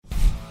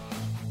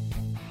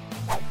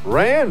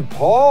Rand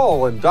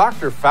Paul and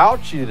Dr.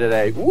 Fauci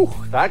today. Ooh,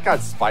 that got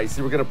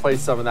spicy. We're going to play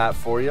some of that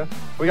for you.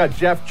 We got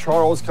Jeff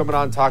Charles coming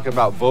on talking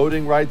about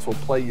voting rights. We'll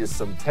play you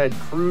some Ted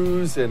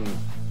Cruz. And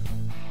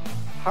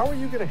how are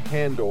you going to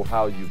handle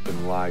how you've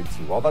been lied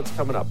to? All that's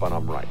coming up on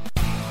I'm Right.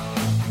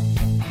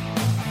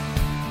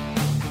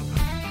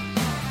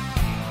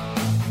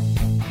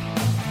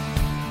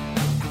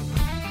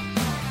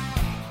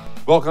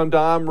 Welcome to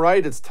I'm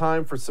Right. It's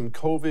time for some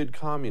COVID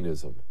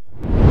communism.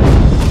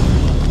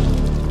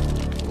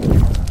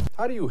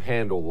 How do you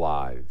handle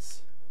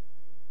lies?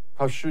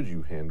 How should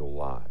you handle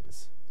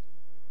lies?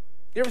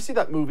 You ever see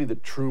that movie, The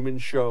Truman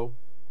Show?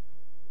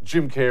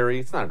 Jim Carrey.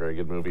 It's not a very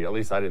good movie. At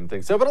least I didn't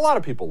think so. But a lot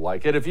of people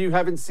like it. If you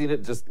haven't seen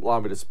it, just allow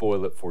me to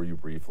spoil it for you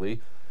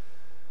briefly.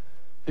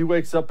 He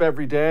wakes up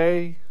every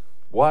day,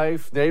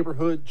 wife,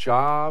 neighborhood,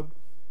 job,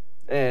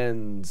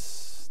 and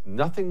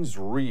nothing's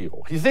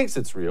real. He thinks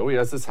it's real. He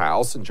has this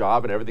house and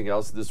job and everything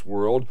else in this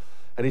world.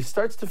 And he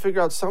starts to figure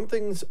out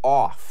something's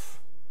off.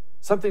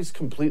 Something's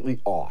completely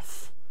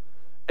off.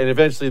 And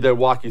eventually they'll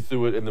walk you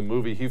through it in the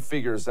movie. He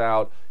figures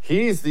out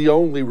he's the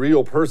only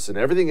real person.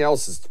 Everything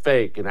else is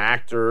fake, an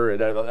actor, and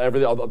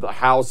everything, the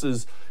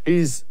houses.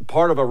 He's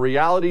part of a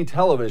reality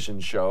television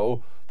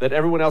show that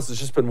everyone else has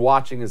just been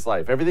watching his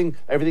life. Everything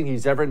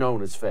he's ever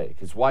known is fake.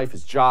 His wife,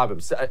 his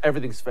job,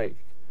 everything's fake.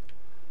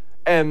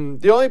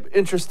 And the only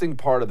interesting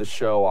part of the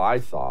show, I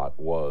thought,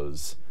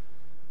 was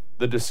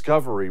the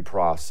discovery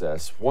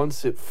process.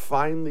 Once it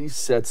finally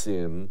sets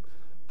in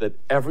that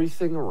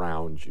everything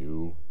around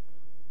you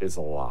is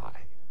a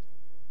lie.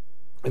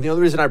 And the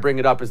only reason I bring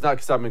it up is not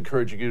because I'm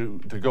encouraging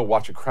you to go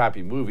watch a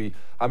crappy movie.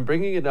 I'm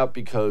bringing it up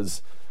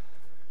because,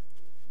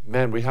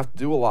 man, we have to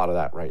do a lot of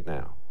that right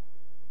now.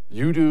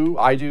 You do,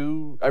 I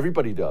do,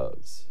 everybody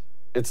does.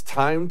 It's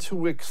time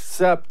to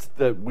accept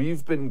that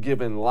we've been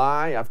given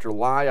lie after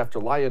lie after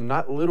lie, and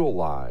not little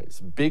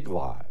lies, big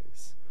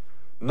lies.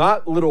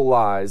 Not little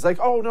lies like,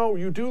 oh no,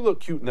 you do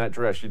look cute in that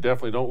dress. You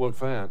definitely don't look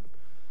fat.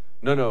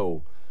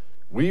 No.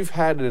 We've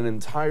had an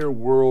entire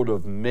world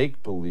of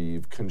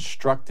make-believe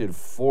constructed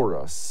for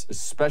us,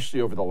 especially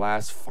over the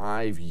last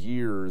 5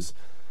 years,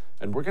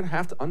 and we're going to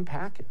have to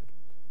unpack it.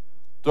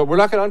 So we're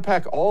not going to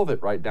unpack all of it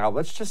right now.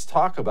 Let's just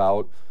talk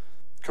about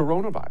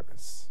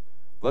coronavirus.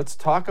 Let's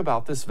talk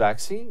about this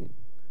vaccine.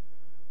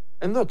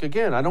 And look,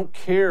 again, I don't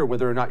care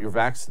whether or not you're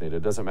vaccinated.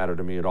 It doesn't matter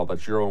to me at all.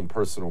 That's your own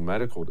personal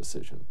medical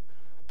decision.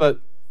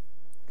 But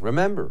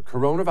remember,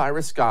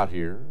 coronavirus got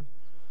here.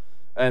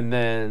 And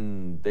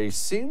then they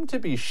seem to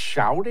be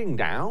shouting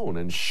down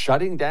and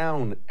shutting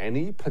down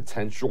any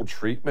potential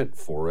treatment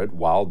for it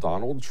while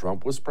Donald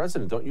Trump was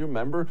president. Don't you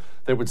remember?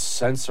 They would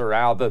censor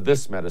out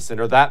this medicine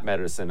or that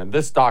medicine, and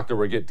this doctor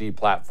would get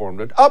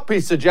deplatformed. And he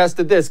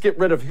suggested this, get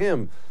rid of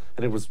him.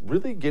 And it was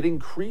really getting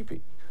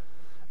creepy.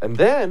 And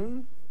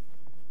then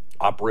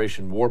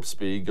Operation Warp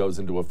Speed goes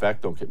into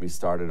effect. Don't get me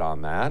started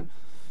on that.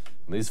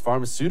 And these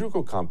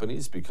pharmaceutical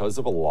companies, because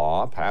of a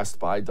law passed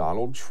by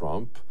Donald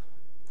Trump,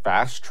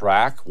 fast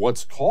track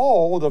what's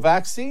called a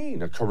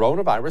vaccine, a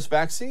coronavirus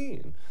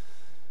vaccine.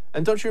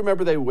 And don't you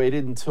remember they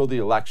waited until the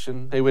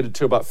election? They waited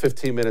until about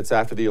 15 minutes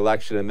after the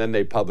election, and then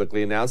they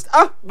publicly announced,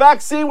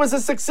 vaccine was a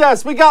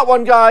success. We got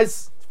one,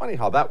 guys. It's funny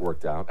how that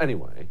worked out.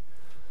 Anyway,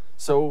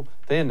 so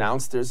they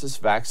announced there's this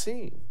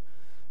vaccine.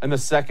 And the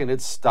second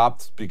it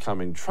stopped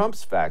becoming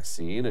Trump's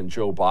vaccine and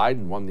Joe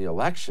Biden won the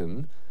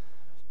election,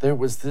 there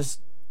was this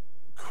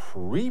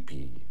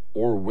creepy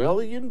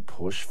Orwellian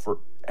push for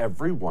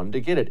everyone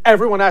to get it.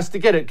 Everyone has to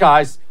get it,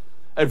 guys.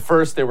 At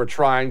first, they were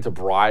trying to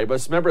bribe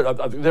us. Remember,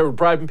 they were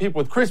bribing people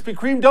with Krispy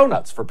Kreme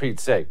donuts, for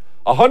Pete's sake.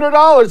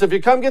 $100 if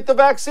you come get the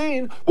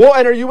vaccine. We'll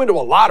enter you into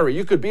a lottery.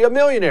 You could be a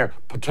millionaire.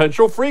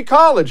 Potential free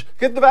college.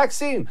 Get the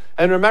vaccine.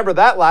 And remember,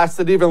 that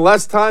lasted even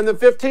less time than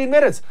 15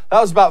 minutes.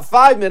 That was about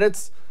 5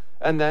 minutes.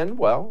 And then,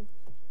 well,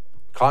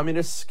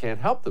 communists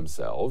can't help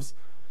themselves.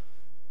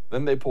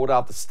 Then they pulled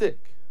out the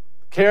stick.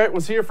 Carrot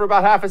was here for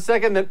about half a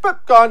second, then,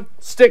 gone.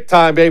 Stick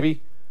time,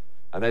 baby.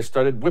 And they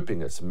started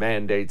whipping us.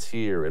 Mandates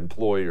here,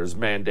 employers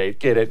mandate,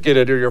 get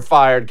it, or you're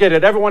fired, get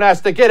it. Everyone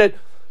has to get it.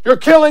 You're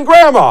killing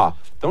grandma.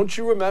 Don't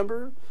you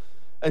remember?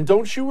 And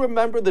don't you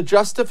remember the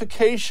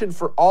justification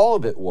for all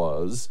of it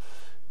was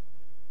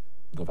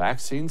the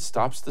vaccine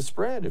stops the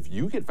spread. If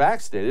you get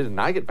vaccinated and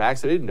I get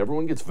vaccinated and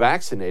everyone gets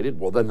vaccinated,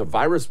 well, then the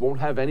virus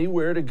won't have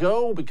anywhere to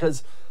go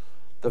because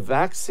the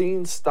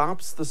vaccine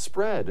stops the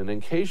spread. And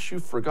in case you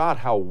forgot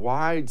how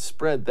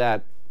widespread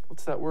that,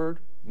 what's that word?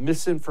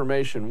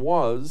 Misinformation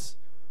was,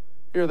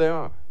 here they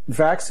are.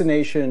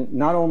 Vaccination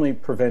not only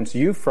prevents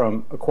you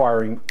from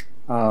acquiring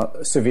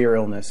severe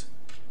illness,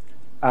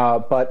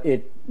 but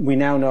we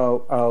now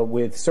know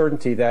with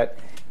certainty that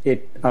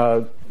it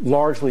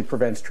largely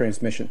prevents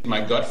transmission. My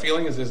gut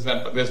feeling is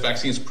that these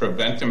vaccines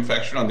prevent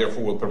infection and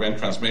therefore will prevent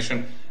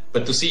transmission.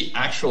 But to see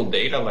actual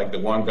data like the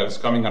one that is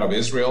coming out of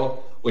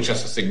Israel, which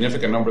has a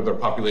significant number of their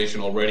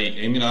population already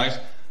immunized,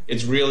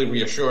 it's really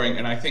reassuring.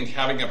 And I think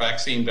having a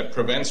vaccine that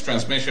prevents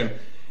transmission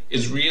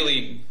is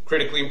really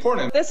critically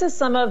important. This is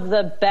some of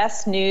the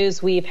best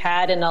news we've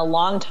had in a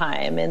long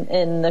time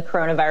in the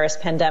coronavirus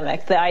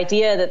pandemic. The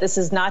idea that this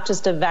is not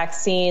just a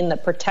vaccine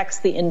that protects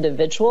the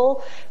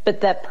individual,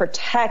 but that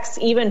protects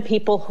even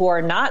people who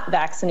are not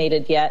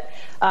vaccinated yet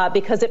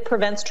because it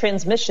prevents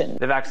transmission.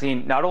 The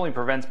vaccine not only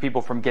prevents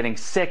people from getting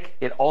sick,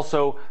 it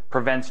also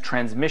prevents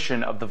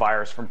transmission of the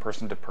virus from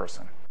person to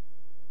person.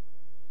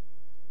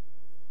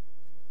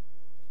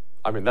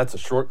 I mean, that's a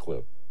short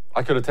clip.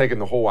 I could have taken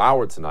the whole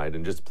hour tonight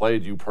and just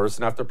played you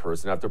person after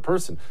person after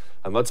person.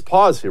 And let's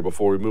pause here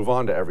before we move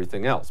on to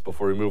everything else,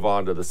 before we move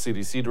on to the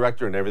CDC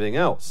director and everything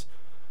else.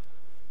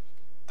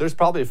 There's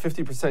probably a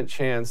 50%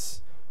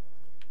 chance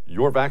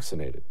you're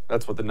vaccinated.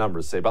 That's what the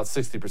numbers say. About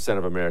 60%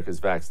 of America is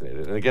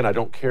vaccinated. And again, I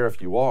don't care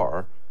if you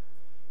are.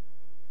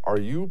 Are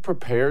you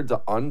prepared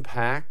to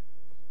unpack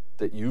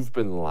that you've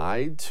been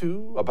lied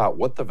to about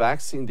what the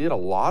vaccine did? A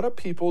lot of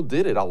people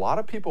did it. A lot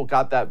of people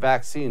got that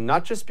vaccine,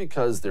 not just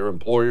because their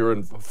employer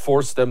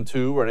forced them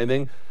to or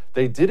anything.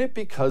 They did it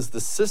because the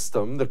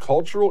system, the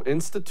cultural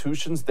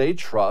institutions they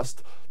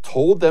trust,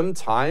 told them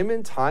time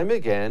and time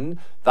again,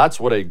 that's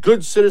what a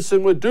good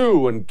citizen would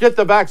do, and get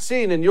the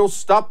vaccine and you'll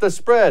stop the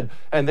spread.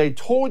 And they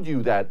told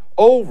you that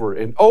over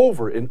and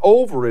over and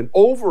over and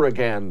over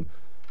again.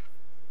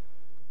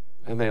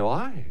 And they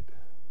lied.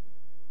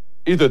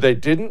 Either they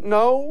didn't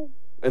know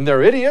and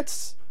they're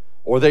idiots,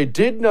 or they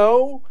did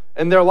know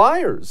and they're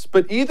liars.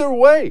 But either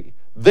way,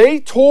 they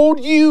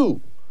told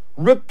you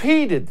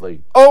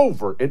repeatedly,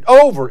 over and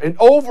over and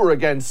over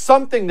again,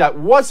 something that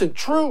wasn't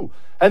true.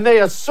 And they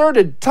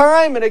asserted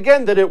time and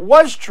again that it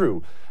was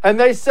true. And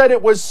they said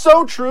it was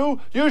so true,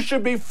 you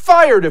should be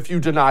fired if you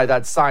deny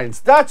that science.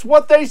 That's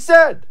what they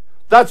said.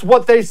 That's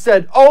what they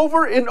said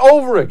over and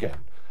over again.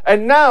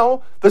 And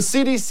now the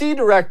CDC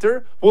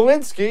director,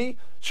 Walensky,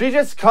 she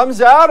just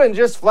comes out and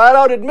just flat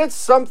out admits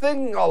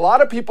something a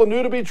lot of people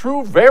knew to be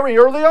true very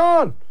early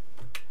on.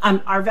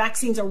 Our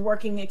vaccines are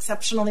working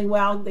exceptionally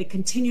well. They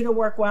continue to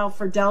work well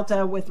for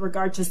Delta with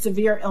regard to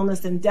severe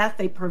illness and death.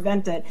 They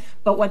prevent it.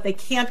 But what they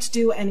can't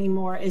do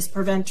anymore is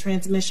prevent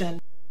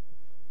transmission.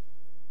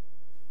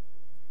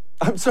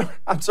 I'm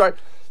sorry.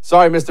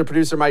 Sorry, Mr.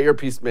 Producer, my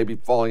earpiece may be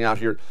falling out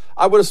here.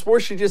 I would have swore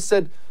she just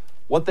said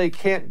what they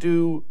can't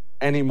do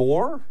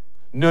anymore.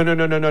 No.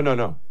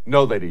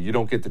 No, lady, you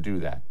don't get to do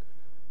that.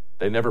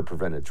 They never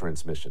prevented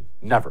transmission.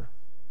 Never.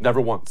 Never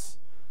once.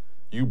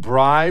 You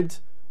bribed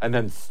and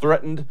then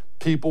threatened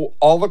people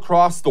all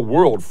across the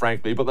world,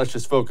 frankly, but let's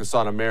just focus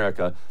on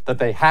America, that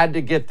they had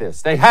to get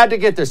this. They had to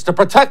get this to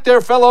protect their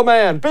fellow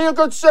man. Be a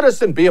good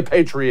citizen. Be a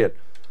patriot.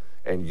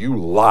 And you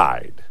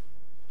lied.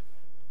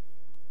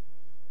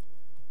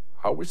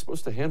 How are we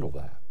supposed to handle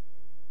that?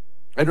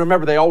 And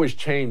remember, they always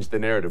change the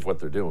narrative, what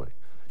they're doing.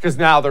 Because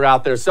now they're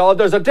out there selling,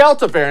 there's a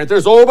Delta variant,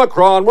 there's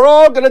Omicron, we're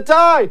all going to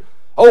die.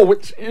 Oh,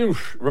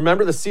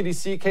 remember the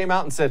CDC came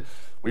out and said,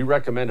 we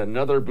recommend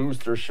another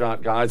booster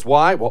shot, guys.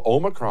 Why? Well,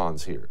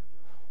 Omicron's here.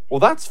 Well,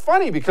 that's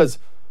funny because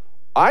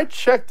I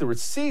checked the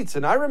receipts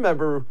and I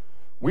remember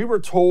we were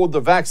told the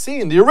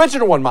vaccine, the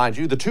original one, mind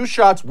you, the 2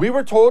 shots, we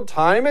were told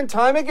time and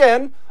time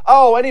again,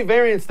 oh, any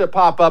variants that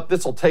pop up,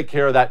 this will take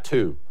care of that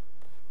too.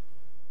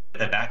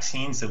 The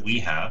vaccines that we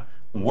have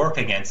work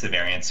against the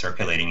variants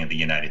circulating in the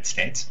United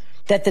States.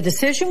 That the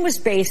decision was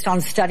based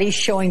on studies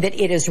showing that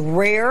it is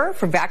rare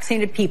for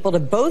vaccinated people to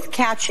both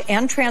catch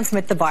and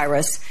transmit the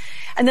virus,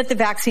 and that the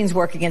vaccines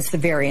work against the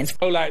variants.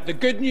 The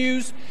good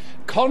news,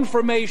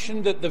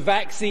 confirmation that the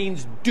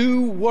vaccines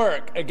do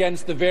work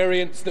against the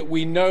variants that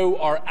we know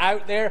are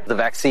out there. The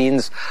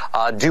vaccines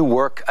do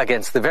work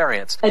against the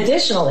variants.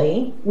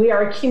 Additionally, we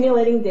are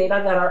accumulating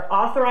data that our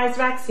authorized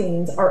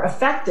vaccines are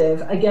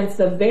effective against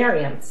the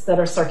variants that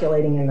are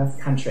circulating in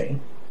this country.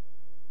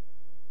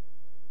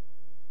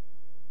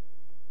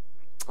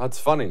 That's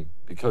funny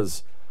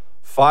because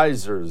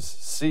Pfizer's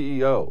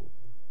CEO,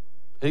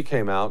 he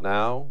came out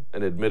now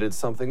and admitted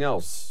something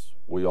else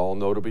we all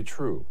know to be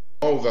true.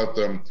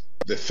 That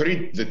the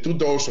 2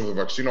 doses of the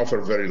vaccine offer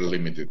very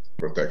limited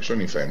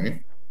protection, if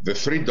any. The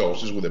 3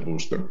 doses with a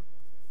booster,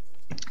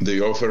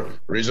 they offer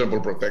reasonable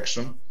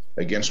protection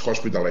against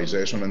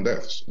hospitalization and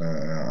deaths.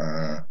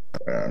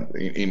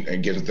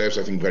 Against deaths,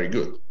 I think very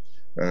good.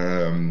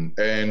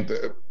 And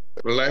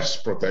less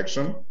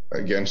protection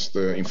against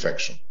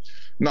infection.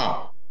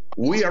 Now,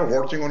 we are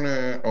working on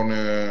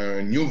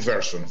a new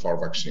version of our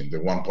vaccine, the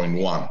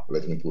 1.1,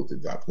 let me put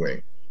it that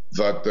way,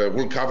 that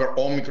will cover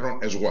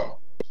Omicron as well.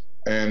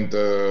 And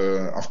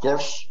of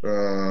course,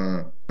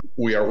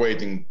 we are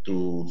waiting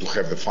to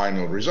have the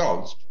final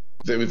results.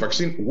 The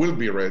vaccine will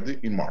be ready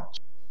in March.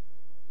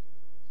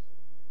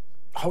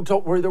 Oh,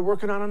 don't worry, they're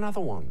working on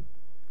another one.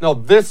 No,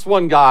 this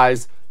one,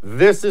 guys,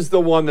 this is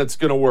the one that's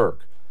going to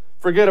work.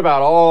 Forget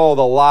about all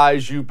the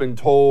lies you've been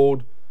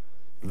told.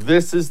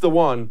 This is the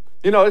one.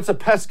 You know, it's a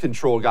pest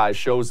control guy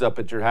shows up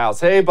at your house.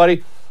 Hey,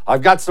 buddy,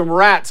 I've got some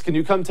rats. Can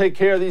you come take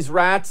care of these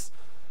rats?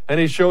 And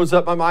he shows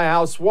up at my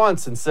house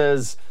once and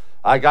says,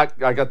 I got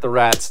the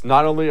rats.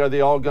 Not only are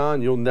they all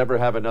gone, you'll never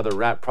have another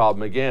rat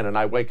problem again. And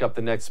I wake up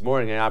the next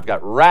morning and I've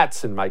got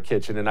rats in my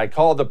kitchen. And I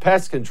call the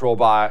pest control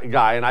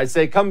guy and I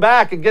say, come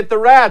back and get the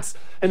rats.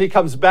 And he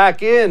comes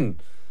back in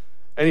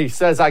and he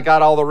says, I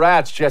got all the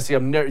rats. Jesse,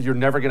 you're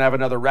never going to have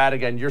another rat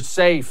again. You're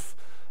safe.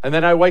 And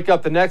then I wake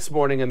up the next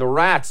morning and the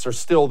rats are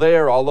still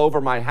there all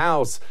over my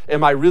house.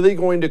 Am I really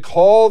going to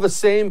call the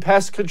same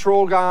pest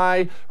control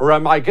guy, or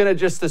am I going to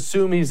just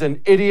assume he's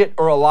an idiot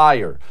or a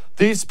liar?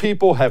 These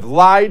people have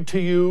lied to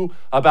you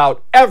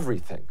about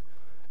everything.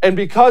 And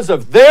because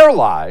of their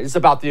lies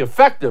about the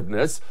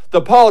effectiveness, the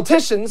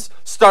politicians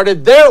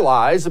started their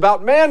lies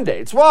about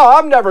mandates. Well,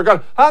 I'm never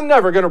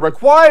going to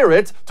require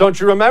it. Don't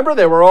you remember?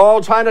 They were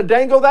all trying to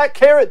dangle that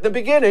carrot in the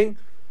beginning.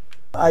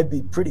 I'd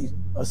be pretty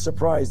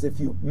surprised if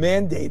you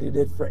mandated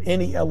it for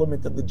any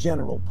element of the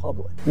general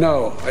public.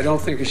 No, I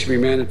don't think it should be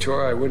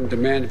mandatory. I wouldn't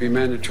demand to be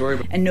mandatory.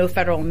 And no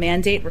federal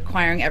mandate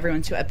requiring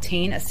everyone to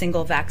obtain a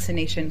single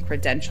vaccination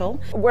credential.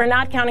 We're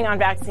not counting on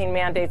vaccine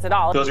mandates at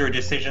all. Those are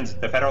decisions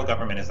the federal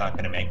government is not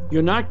going to make.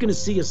 You're not going to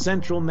see a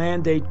central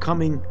mandate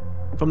coming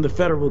from the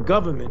federal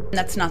government.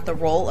 That's not the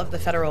role of the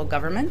federal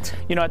government.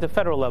 You know, at the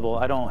federal level,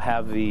 I don't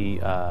have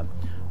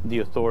the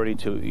authority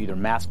to either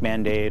mask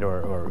mandate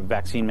or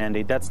vaccine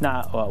mandate. That's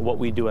not what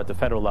we do at the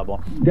federal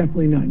level.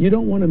 Definitely not. You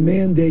don't want to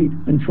mandate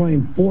and try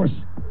and force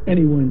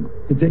anyone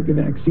to take a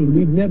vaccine.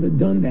 We've never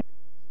done that.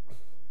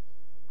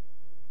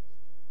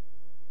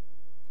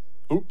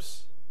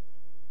 Oops.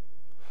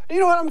 You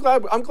know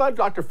what? I'm glad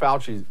Dr.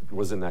 Fauci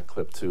was in that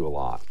clip too a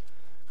lot,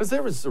 because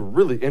there was a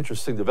really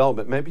interesting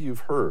development. Maybe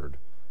you've heard.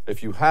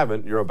 If you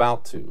haven't, you're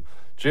about to.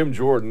 Jim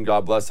Jordan,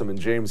 God bless him, and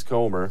James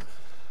Comer,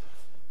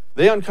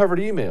 they uncovered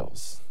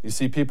emails. You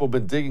see, people have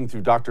been digging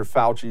through Dr.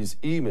 Fauci's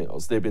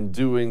emails. They've been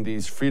doing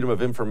these Freedom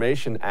of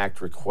Information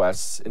Act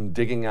requests and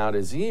digging out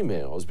his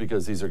emails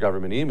because these are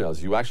government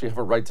emails. You actually have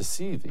a right to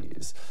see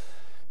these.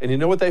 And you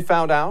know what they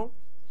found out?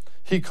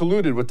 He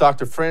colluded with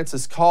Dr.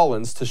 Francis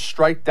Collins to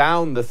strike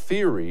down the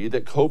theory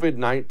that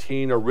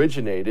COVID-19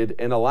 originated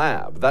in a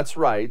lab. That's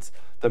right.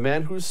 The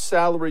man whose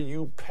salary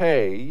you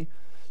pay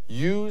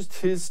used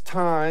his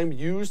time,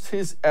 used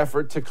his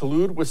effort to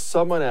collude with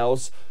someone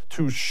else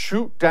to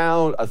shoot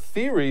down a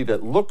theory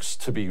that looks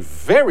to be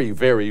very,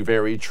 very,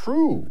 very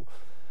true.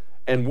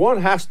 And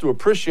one has to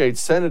appreciate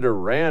Senator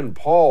Rand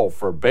Paul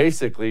for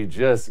basically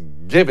just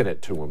giving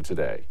it to him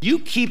today. You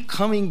keep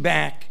coming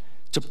back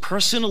to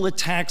personal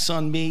attacks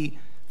on me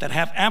that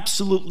have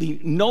absolutely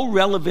no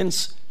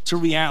relevance to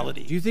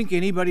reality. Do you think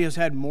anybody has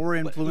had more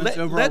influence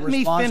over our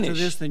response to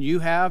this than you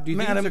have? Do you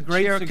think it's a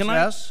great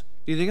success?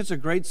 Do you think it's a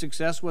great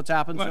success what's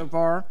happened so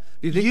far?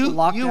 Do you think the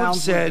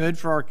lockdowns were good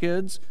for our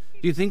kids?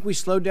 Do you think we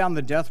slowed down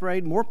the death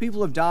rate? More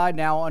people have died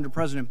now under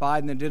President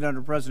Biden than did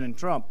under President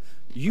Trump.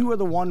 You are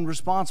the one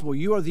responsible.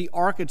 You are the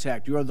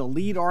architect. You are the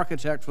lead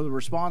architect for the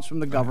response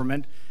from the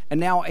government, and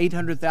now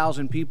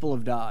 800,000 people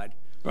have died.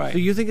 Right. So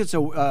you think it's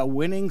a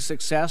winning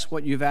success,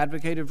 what you've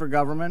advocated for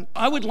government?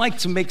 I would like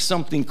to make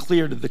something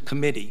clear to the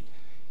committee.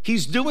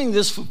 He's doing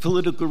this for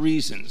political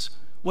reasons.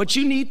 What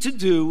you need to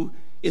do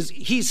is,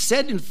 he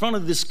said in front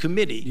of this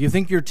committee. Do you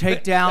think your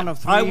takedown of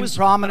three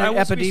prominent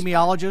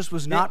epidemiologists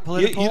was not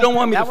political? You don't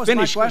want me to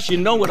finish because you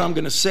know what I'm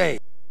going to say.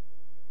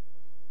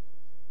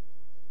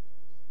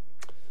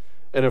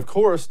 And of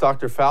course,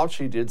 Dr.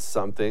 Fauci did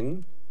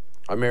something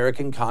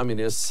American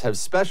communists have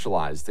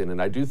specialized in.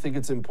 And I do think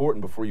it's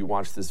important before you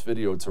watch this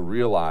video to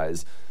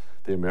realize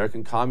the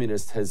American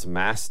communist has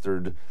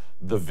mastered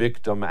the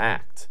victim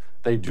act.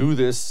 They do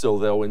this so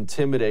they'll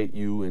intimidate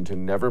you into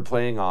never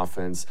playing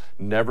offense,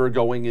 never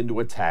going into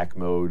attack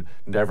mode,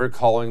 never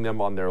calling them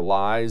on their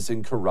lies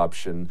and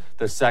corruption.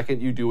 The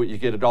second you do it, you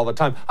get it all the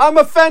time. I'm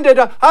offended.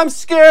 I'm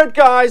scared,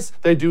 guys.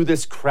 They do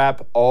this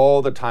crap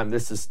all the time.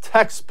 This is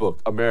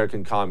textbook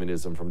American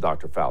communism from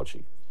Dr.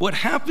 Fauci. What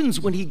happens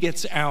when he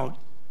gets out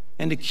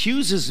and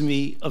accuses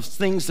me of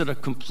things that are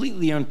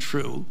completely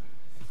untrue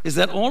is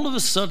that all of a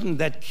sudden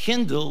that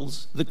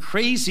kindles the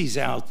crazies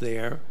out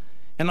there,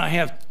 and I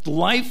have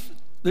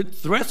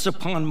threats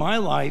upon my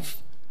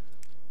life,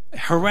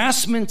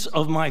 harassment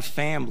of my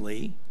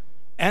family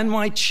and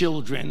my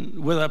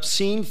children with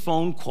obscene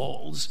phone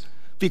calls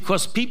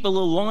because people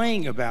are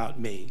lying about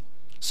me.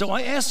 So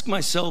I ask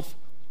myself,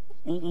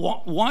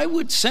 why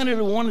would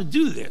Senator want to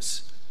do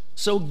this?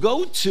 So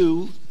go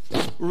to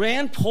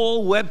Rand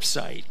Paul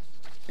website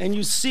and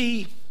you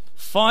see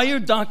Fire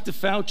Dr.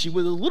 Fauci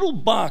with a little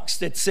box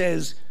that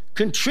says,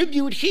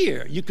 contribute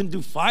here. You can do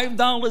 $5,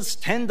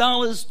 $10,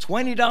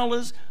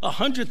 $20,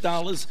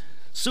 $100.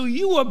 So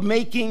you are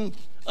making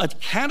a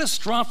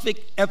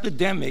catastrophic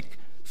epidemic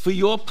for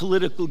your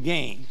political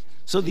gain.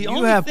 So the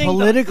you have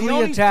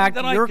politically attacked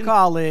your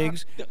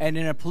colleagues and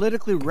in a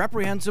politically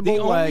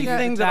reprehensible way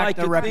attacked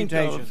their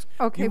reputations.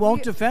 Okay, you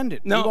won't defend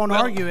it. You won't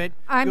argue it.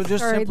 You'll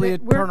just simply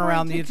turn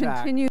around the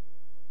attack.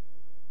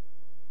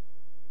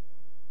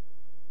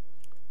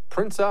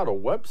 Prints out a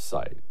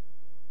website.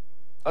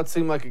 That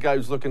seemed like a guy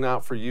who's looking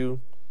out for you.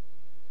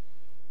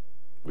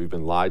 We've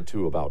been lied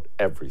to about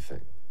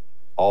everything.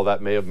 All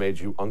that may have made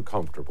you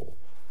uncomfortable.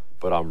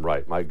 but I'm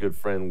right. My good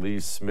friend Lee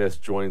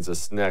Smith joins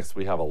us next.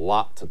 We have a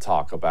lot to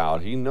talk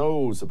about. He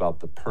knows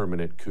about the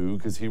permanent coup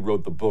because he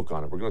wrote the book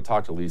on it. We're going to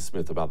talk to Lee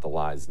Smith about the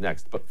lies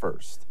next. But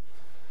first,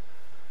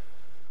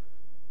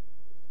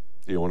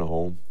 do you own a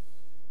home?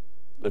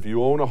 If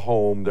you own a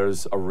home,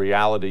 there's a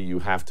reality you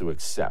have to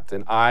accept.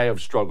 And I have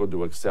struggled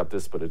to accept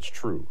this, but it's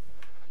true.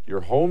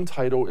 Your home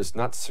title is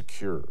not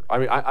secure. I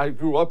mean, I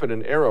grew up in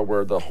an era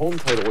where the home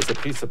title was a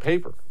piece of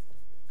paper.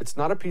 It's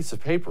not a piece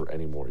of paper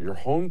anymore. Your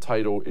home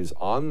title is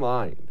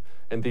online.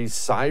 And these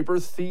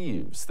cyber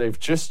thieves, they've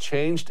just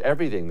changed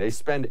everything. They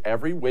spend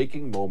every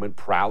waking moment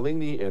prowling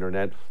the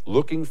internet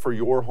looking for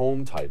your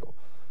home title.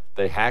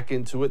 They hack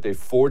into it. They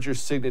forge your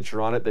signature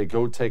on it. They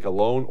go take a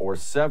loan or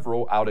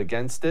several out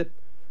against it.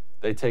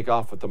 They take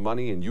off with the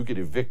money and you get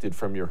evicted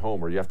from your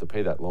home or you have to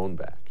pay that loan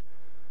back.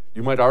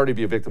 You might already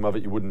be a victim of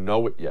it. You wouldn't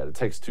know it yet. It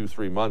takes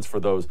 2-3 months for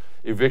those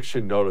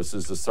eviction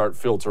notices to start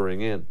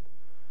filtering in.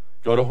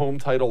 Go to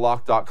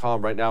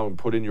HomeTitleLock.com right now and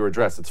put in your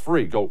address. It's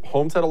free. Go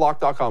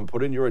HomeTitleLock.com,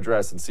 put in your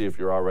address and see if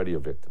you're already a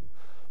victim.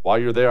 While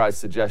you're there, I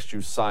suggest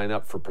you sign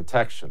up for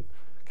protection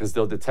because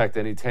they'll detect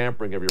any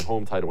tampering of your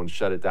home title and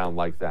shut it down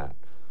like that.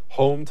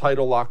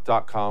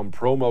 HomeTitleLock.com,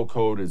 promo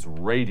code is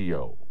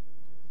RADIO.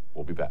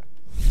 We'll be back.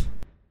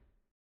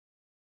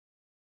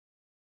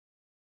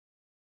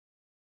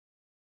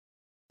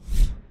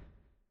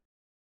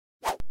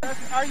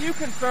 Are you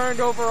concerned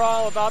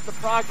overall about the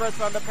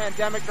progress on the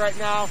pandemic right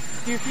now?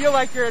 Do you feel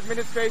like your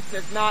administration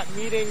is not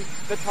meeting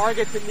the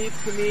targets it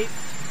needs to meet?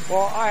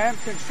 Well, I am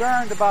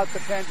concerned about the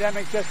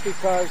pandemic just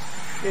because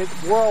it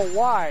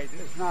worldwide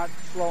is not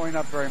slowing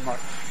up very much.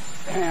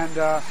 And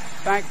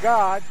thank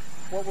God,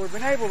 what we've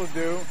been able to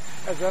do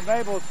is I've been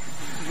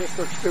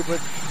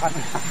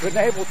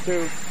able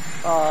to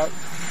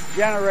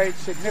generate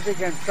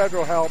significant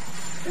federal help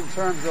in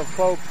terms of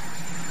folks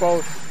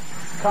both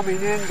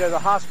coming into the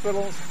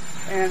hospitals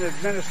and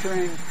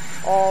administering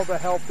all the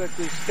help that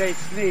these states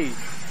need.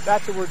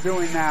 That's what we're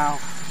doing now,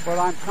 but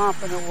I'm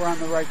confident we're on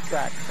the right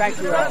track.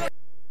 Thank you all.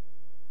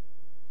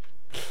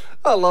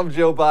 I love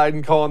Joe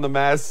Biden calling the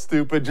mask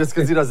stupid just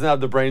because he doesn't have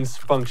the brain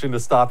function to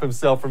stop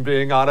himself from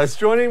being honest.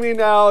 Joining me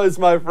now is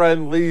my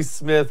friend Lee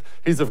Smith.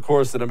 He's, of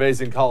course, an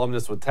amazing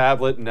columnist with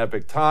Tablet and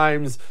Epic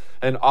Times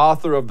and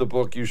author of the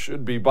book you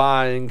should be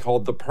buying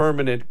called The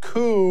Permanent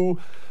Coup.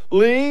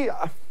 Lee,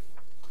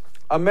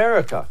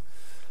 America.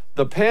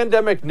 The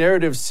pandemic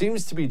narrative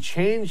seems to be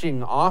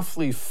changing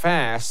awfully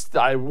fast.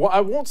 I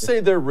won't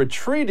say they're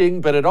retreating,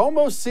 but it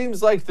almost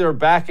seems like they're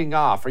backing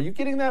off. Are you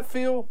getting that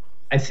feel?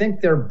 I think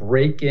they're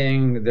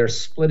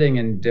splitting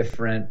in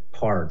different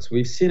parts.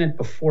 We've seen it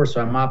before, so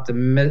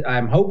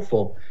I'm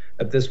hopeful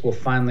that this will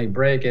finally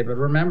break it. But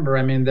remember,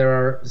 I mean, there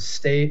are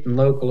state and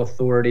local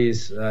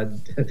authorities,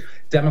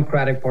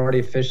 Democratic Party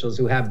officials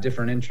who have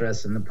different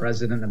interests in the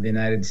President of the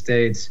United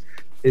States,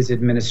 his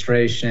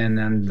administration,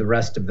 and the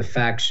rest of the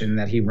faction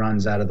that he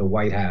runs out of the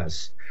White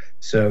House.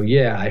 So,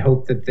 yeah, I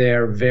hope that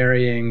their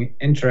varying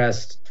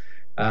interests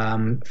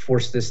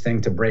force this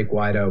thing to break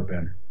wide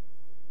open.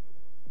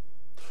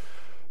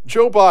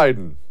 Joe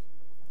Biden,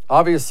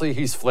 obviously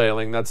he's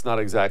flailing. That's not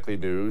exactly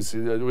news.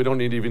 We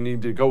don't even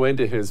need to go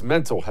into his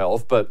mental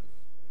health, but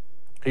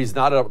he's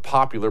not a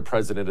popular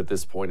president at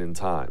this point in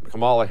time.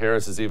 Kamala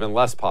Harris is even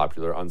less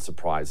popular,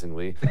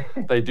 unsurprisingly.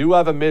 They do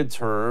have a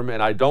midterm,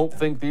 and I don't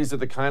think these are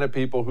the kind of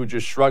people who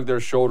just shrug their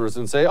shoulders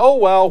and say, oh,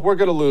 well, we're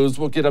going to lose.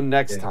 We'll get them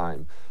next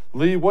time.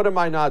 Lee, what am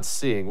I not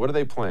seeing? What are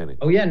they planning?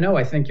 Oh, yeah, no,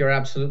 I think you're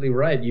absolutely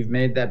right. You've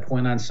made that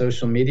point on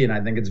social media, and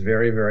I think it's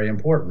very, very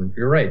important.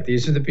 You're right.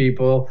 These are the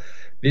people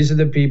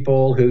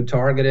who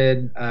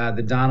targeted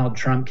the Donald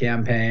Trump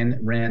campaign,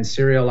 ran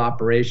serial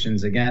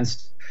operations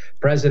against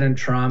President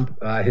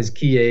Trump, his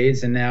key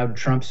aides, and now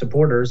Trump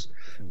supporters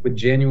with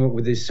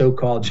this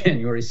so-called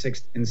January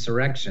 6th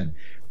insurrection.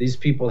 These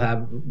people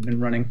have been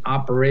running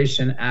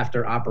operation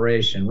after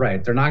operation.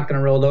 Right. They're not going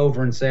to roll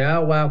over and say,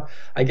 oh, well,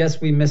 I guess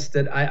we missed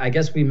it. I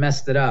guess we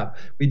messed it up.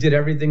 We did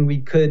everything we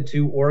could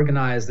to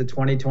organize the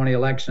 2020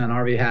 election on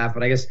our behalf.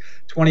 But I guess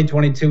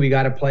 2022, we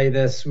got to play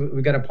this.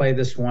 We got to play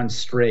this one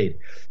straight.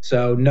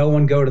 So no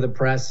one go to the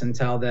press and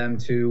tell them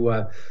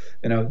to,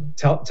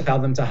 tell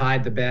them to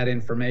hide the bad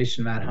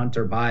information about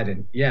Hunter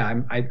Biden. Yeah,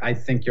 I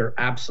think you're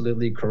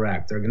absolutely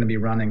correct. They're going to be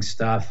running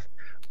stuff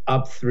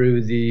up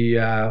through the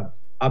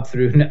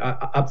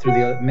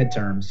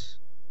midterms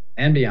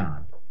and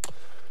beyond.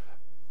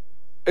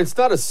 It's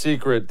not a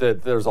secret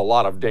that there's a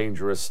lot of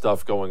dangerous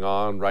stuff going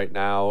on right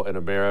now in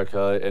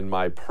America. In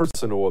my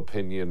personal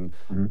opinion,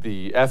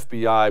 the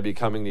FBI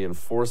becoming the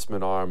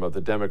enforcement arm of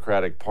the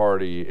Democratic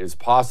Party is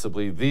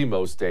possibly the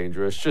most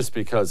dangerous just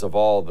because of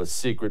all the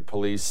secret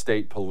police,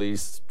 state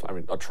police,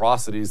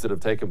 atrocities that have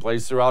taken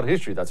place throughout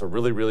history. That's a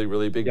really, really,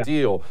 really big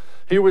deal.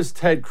 Here was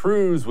Ted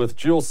Cruz with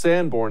Jill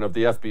Sanborn of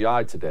the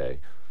FBI today.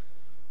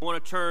 I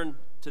want to turn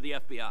to the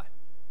FBI.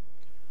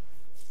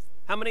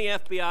 How many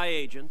FBI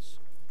agents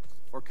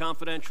or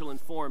confidential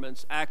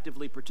informants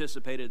actively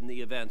participated in the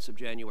events of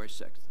January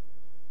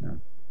 6th?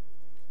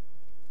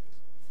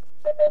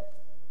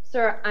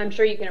 Sir, I'm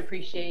sure you can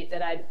appreciate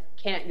that I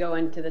can't go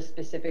into the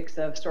specifics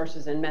of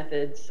sources and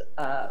methods.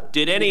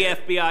 Did any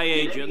FBI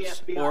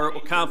agents or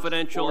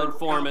confidential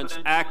informants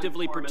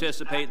actively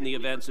participate in the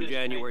events of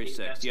January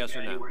 6th? Yes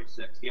or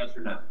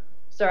no?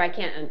 Sir, I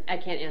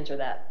can't answer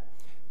that.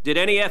 Did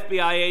any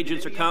FBI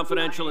agents or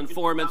confidential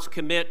informants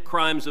commit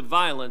crimes of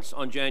violence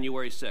on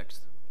January 6th?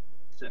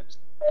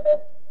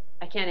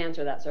 I can't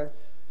answer that, sir.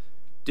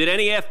 Did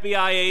any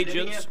FBI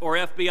agents or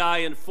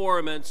FBI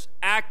informants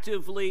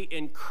actively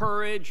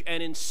encourage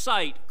and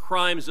incite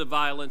crimes of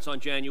violence on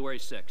January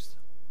 6th?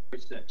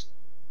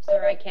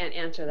 Sir, I can't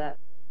answer that.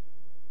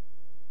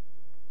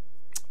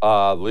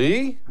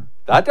 Lee,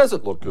 that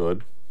doesn't look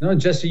good. No,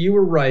 Jesse, you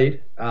were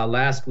right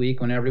last week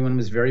when everyone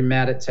was very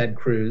mad at Ted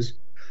Cruz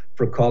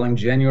for calling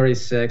January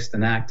 6th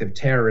an act of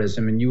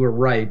terrorism. And you were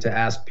right to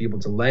ask people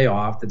to lay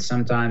off, that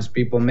sometimes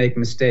people make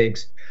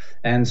mistakes.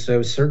 And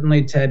so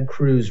certainly Ted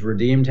Cruz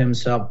redeemed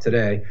himself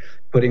today,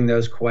 putting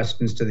those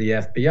questions to the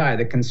FBI.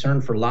 The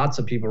concern for lots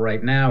of people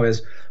right now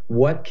is,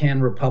 what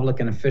can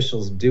Republican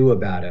officials do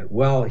about it?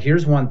 Well,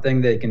 here's one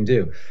thing they can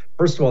do.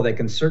 First of all, they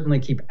can certainly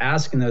keep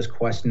asking those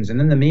questions, and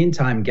in the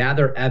meantime,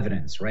 gather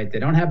evidence, right? They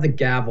don't have the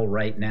gavel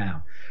right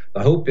now.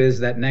 The hope is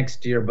that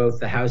next year, both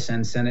the House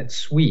and Senate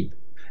sweep.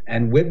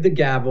 And with the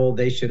gavel,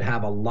 they should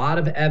have a lot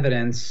of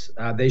evidence.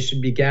 They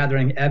should be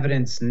gathering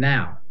evidence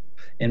now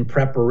in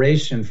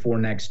preparation for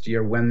next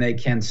year when they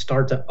can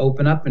start to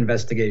open up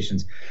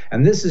investigations.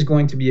 And this is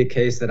going to be a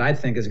case that I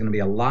think is going to be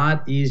a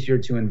lot easier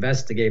to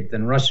investigate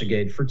than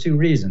Russiagate for two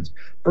reasons.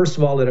 First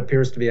of all, it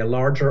appears to be a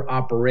larger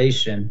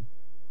operation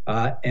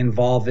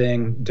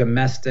involving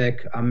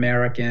domestic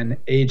American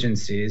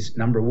agencies,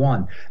 number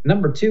one.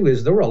 Number two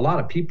is there were a lot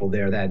of people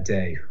there that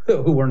day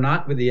who were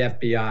not with the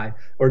FBI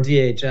or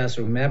DHS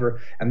or whomever,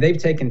 and they've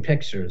taken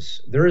pictures.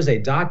 There is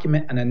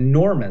an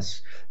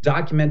enormous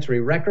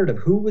documentary record of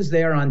who was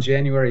there on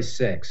January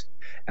 6th.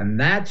 And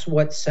that's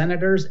what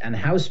senators and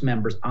House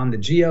members on the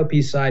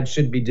GOP side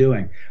should be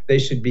doing. They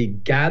should be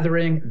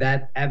gathering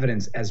that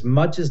evidence as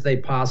much as they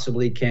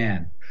possibly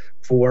can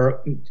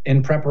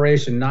in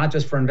preparation, not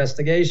just for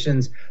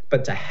investigations,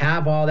 but to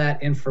have all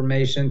that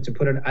information to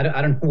put in.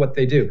 I don't know what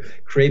they do,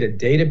 create a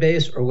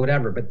database or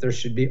whatever, but there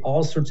should be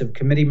all sorts of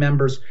committee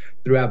members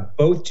throughout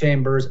both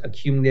chambers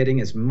accumulating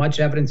as much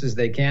evidence as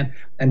they can.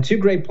 And two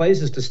great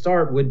places to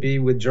start would be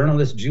with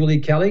journalists Julie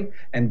Kelly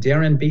and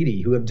Darren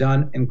Beattie, who have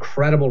done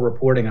incredible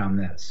reporting on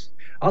this.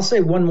 I'll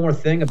say one more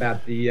thing about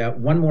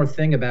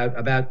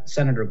about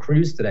Senator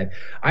Cruz today.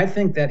 I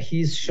think that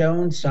he's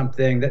shown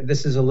something that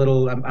this is a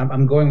little.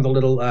 I'm going with a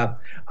little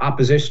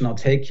oppositional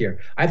take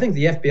here. I think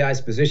the FBI's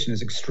position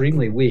is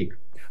extremely weak.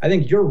 I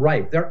think you're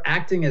right. They're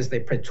acting as the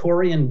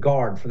Praetorian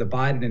Guard for the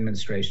Biden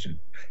administration.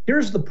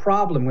 Here's the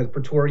problem with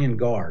Praetorian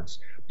Guards.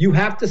 You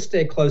have to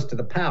stay close to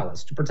the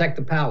palace to protect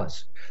the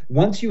palace.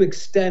 Once you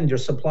extend your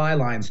supply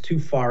lines too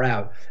far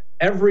out,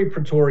 every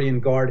Praetorian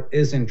Guard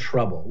is in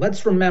trouble.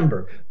 Let's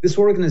remember, this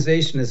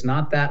organization is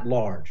not that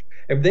large.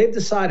 If they've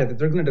decided that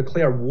they're going to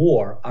declare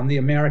war on the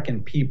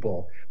American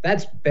people,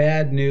 that's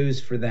bad news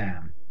for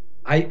them.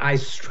 I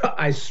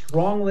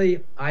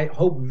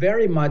hope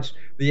very much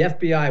the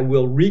FBI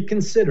will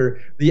reconsider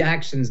the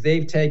actions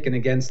they've taken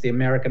against the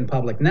American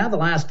public, now the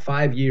last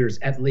 5 years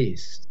at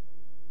least.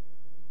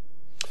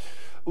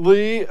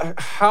 Lee,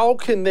 how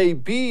can they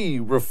be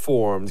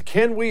reformed?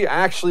 Can we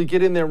actually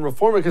get in there and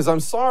reform it? Because I'm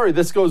sorry,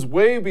 this goes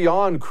way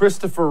beyond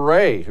Christopher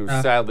Wray, who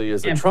sadly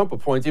is a Trump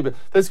appointee, but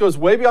this goes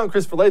way beyond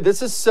Christopher Wray.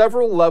 This is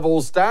several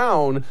levels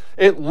down.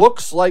 It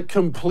looks like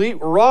complete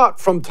rot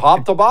from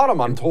top to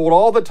bottom. I'm told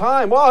all the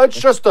time, well, it's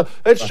just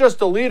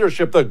the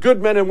leadership, the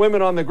good men and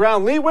women on the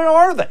ground. Lee, where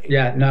are they?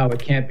 Yeah, no, it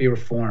can't be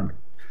reformed.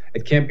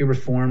 It can't be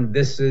reformed.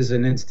 This is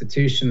an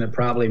institution that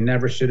probably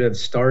never should have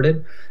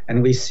started,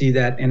 and we see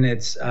that in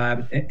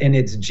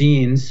its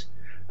genes.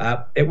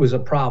 It was a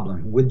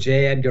problem with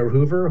J. Edgar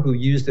Hoover, who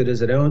used it as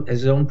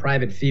his own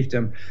private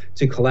fiefdom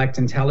to collect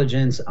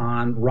intelligence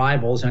on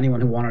rivals, anyone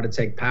who wanted to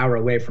take power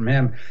away from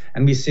him.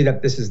 And we see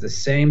that this is the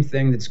same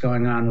thing that's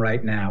going on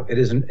right now. It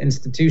is an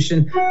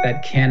institution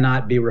that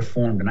cannot be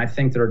reformed. And I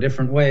think there are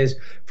different ways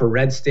for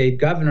red state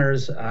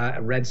governors,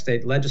 red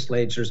state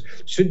legislatures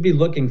should be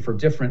looking for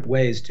different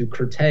ways to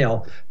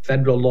curtail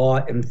federal law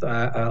and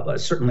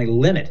certainly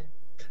limit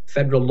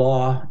federal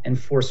law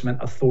enforcement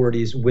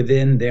authorities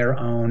within their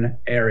own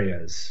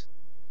areas.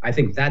 I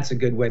think that's a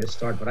good way to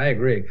start, but I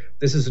agree.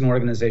 This is an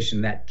organization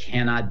that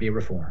cannot be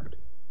reformed.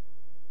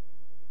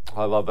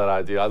 I love that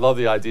idea. I love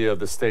the idea of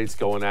the states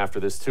going after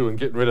this too and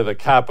getting rid of the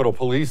Capitol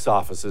Police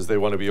offices they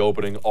want to be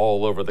opening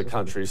all over the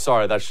country.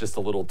 Sorry, that's just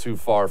a little too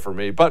far for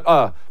me. But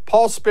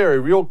Paul Sperry,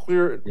 Real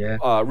Clear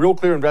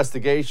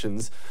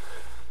Investigations,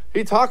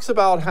 he talks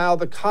about how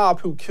the cop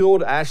who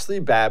killed Ashley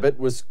Babbitt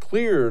was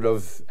cleared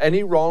of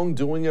any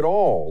wrongdoing at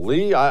all.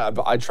 Lee,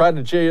 I try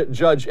to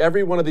judge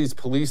every one of these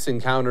police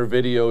encounter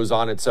videos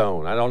on its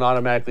own. I don't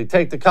automatically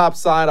take the cop's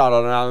side. I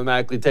don't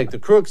automatically take the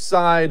crook's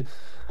side.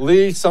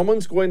 Lee,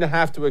 someone's going to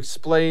have to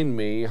explain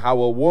me how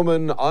a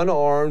woman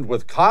unarmed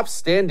with cops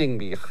standing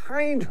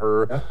behind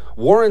her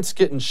warrants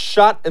getting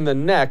shot in the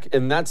neck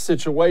in that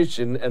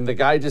situation, and the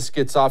guy just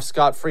gets off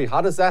scot-free. How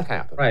does that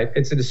happen? Right.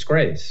 It's a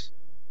disgrace.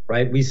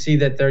 Right. We see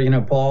that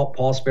there,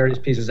 Paul Sparity's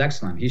piece is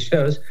excellent. He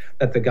shows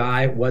that the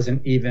guy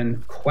wasn't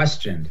even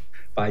questioned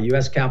by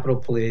U.S. Capitol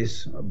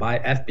Police, by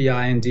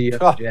FBI and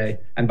DOJ,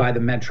 and by the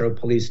Metro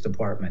Police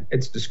Department.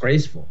 It's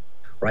disgraceful.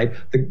 Right.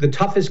 The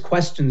toughest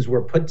questions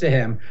were put to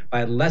him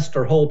by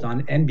Lester Holt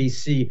on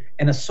NBC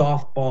in a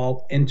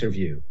softball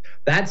interview.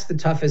 That's the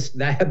toughest.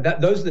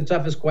 Those are the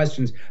toughest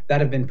questions that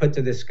have been put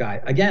to this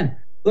guy. Again,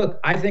 look,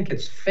 I think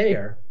it's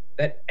fair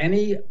that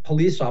any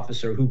police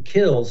officer who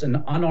kills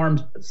an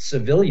unarmed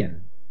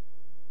civilian,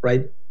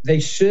 right, they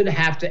should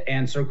have to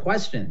answer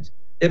questions,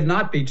 if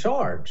not be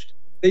charged.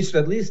 They should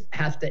at least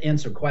have to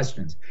answer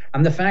questions.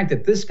 And the fact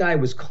that this guy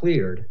was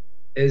cleared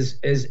is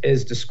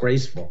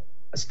disgraceful,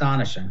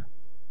 astonishing.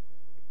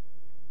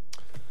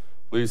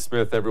 Lee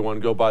Smith, everyone,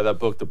 go buy that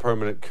book, The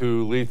Permanent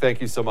Coup. Lee, thank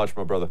you so much,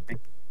 my brother.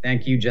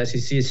 Thank you, Jesse.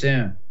 See you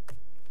soon.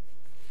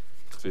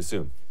 See you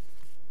soon.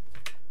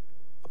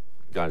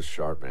 Guy's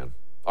sharp, man.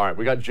 All right,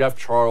 we got Jeff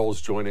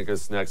Charles joining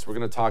us next. We're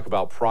going to talk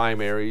about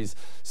primaries,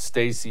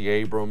 Stacey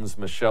Abrams,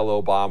 Michelle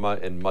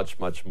Obama, and much,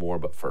 much more.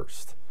 But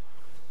first,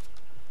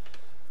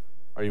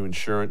 are you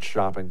insurance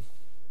shopping?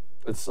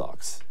 It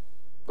sucks.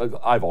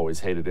 I've always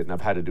hated it, and I've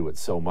had to do it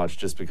so much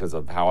just because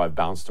of how I've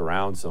bounced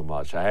around so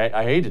much.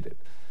 I hated it.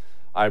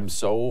 I'm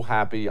so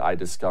happy I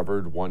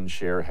discovered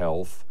OneShare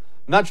Health,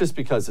 not just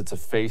because it's a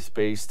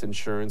faith-based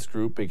insurance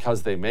group,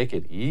 because they make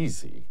it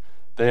easy.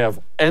 They have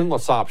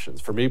endless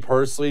options. For me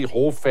personally,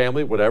 whole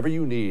family, whatever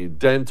you need,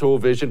 dental,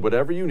 vision,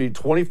 whatever you need,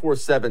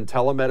 24/7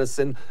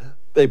 telemedicine.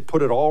 They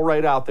put it all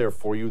right out there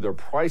for you. Their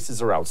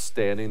prices are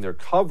outstanding. Their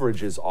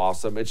coverage is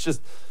awesome. It's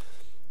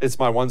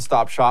my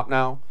one-stop shop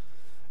now.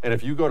 And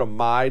if you go to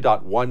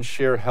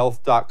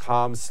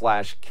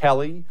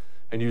my.onesharehealth.com/Kelly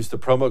and use the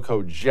promo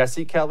code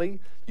Jesse Kelly,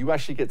 you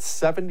actually get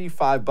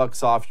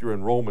 $75 off your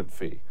enrollment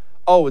fee.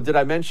 Oh, and did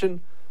I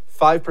mention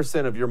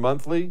 5% of your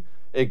monthly?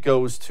 It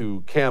goes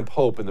to Camp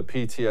Hope and the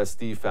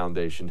PTSD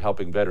Foundation,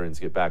 helping veterans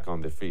get back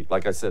on their feet.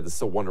 Like I said, this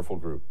is a wonderful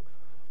group.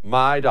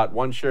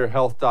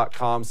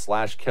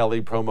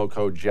 my.onesharehealth.com/Kelly, promo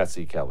code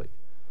Jesse Kelly.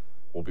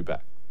 We'll be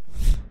back.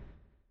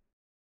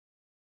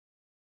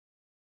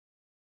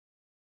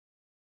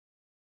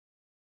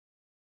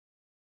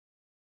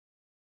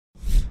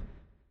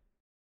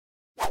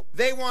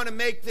 They want to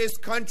make this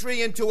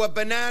country into a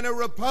banana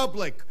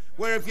republic,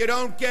 where if you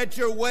don't get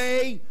your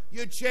way,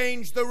 you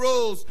change the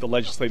rules. The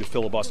legislative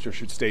filibuster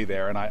should stay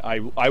there, and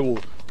I will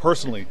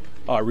personally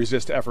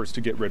resist efforts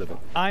to get rid of it.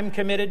 I'm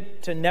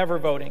committed to never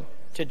voting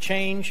to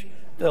change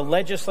the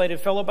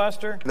legislative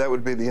filibuster. That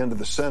would be the end of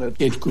the Senate.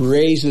 It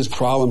raises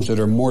problems that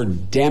are more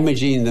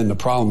damaging than the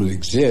problems that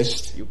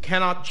exist. You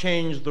cannot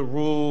change the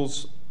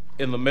rules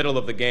in the middle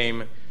of the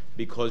game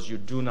because you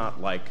do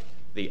not like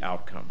the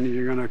outcome.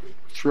 You're going to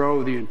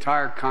throw the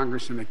entire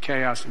Congress into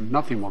chaos and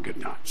nothing will get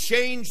done.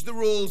 Change the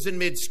rules in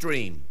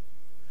midstream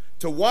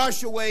to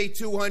wash away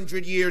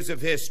 200 years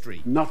of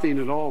history. Nothing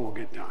at all will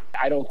get done.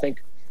 I don't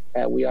think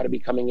we ought to be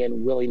coming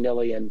in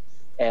willy-nilly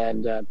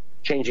and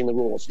changing the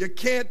rules. You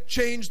can't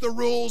change the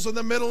rules in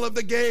the middle of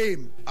the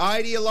game.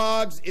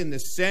 Ideologues in the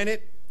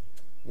Senate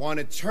want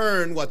to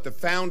turn what the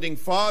Founding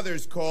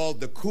Fathers called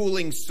the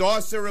cooling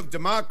saucer of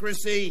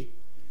democracy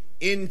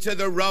into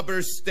the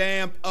rubber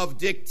stamp of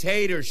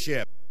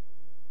dictatorship.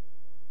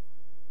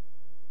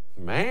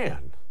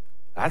 Man,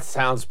 that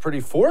sounds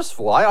pretty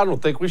forceful. I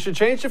don't think we should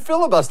change the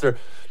filibuster.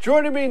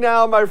 Joining me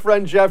now, my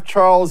friend Jeff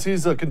Charles.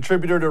 He's a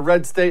contributor to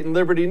Red State and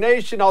Liberty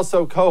Nation,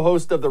 also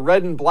co-host of the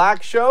Red and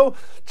Black Show.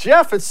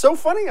 Jeff, it's so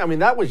funny. I mean,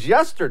 that was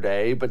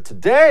yesterday, but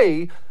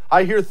today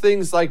I hear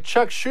things like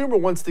Chuck Schumer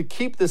wants to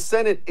keep the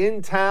Senate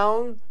in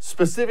town,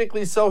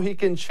 specifically so he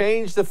can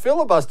change the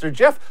filibuster.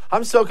 Jeff,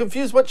 I'm so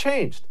confused. What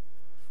changed?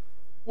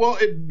 Well,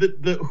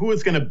 who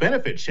is going to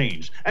benefit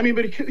change? I mean,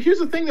 but here's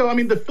the thing, though. I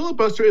mean, the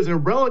filibuster is a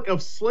relic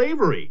of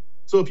slavery.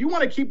 So if you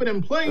want to keep it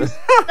in place,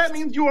 that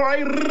means you are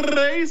a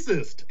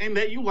racist and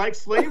that you like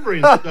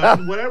slavery and stuff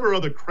and whatever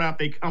other crap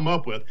they come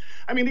up with.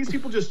 I mean, these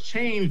people just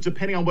change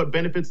depending on what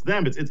benefits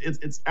them.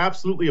 It's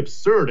absolutely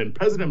absurd. And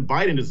President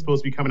Biden is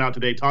supposed to be coming out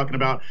today talking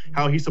about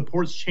how he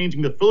supports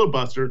changing the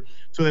filibuster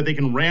so that they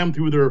can ram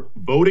through their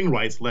voting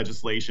rights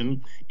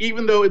legislation,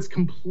 even though it's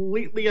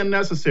completely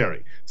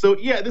unnecessary. So,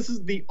 yeah, this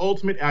is the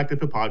ultimate act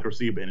of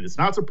hypocrisy, and it's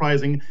not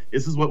surprising.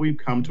 This is what we've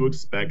come to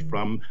expect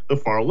from the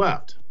far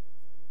left.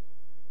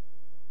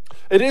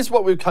 It is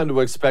what we've come to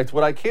expect.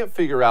 What I can't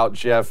figure out,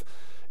 Jeff,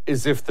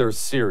 is if they're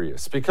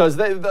serious, because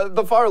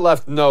the far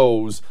left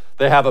knows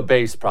they have a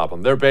base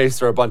problem. Their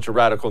base are a bunch of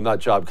radical nut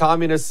job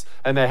communists,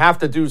 and they have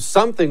to do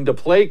something to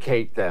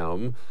placate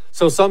them.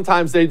 So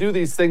sometimes they do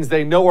these things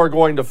they know are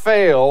going to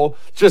fail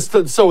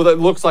so that it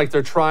looks like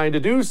they're trying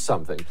to do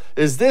something.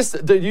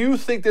 Do you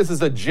think this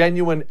is a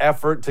genuine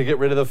effort to get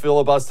rid of the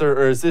filibuster,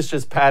 or is this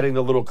just patting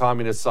the little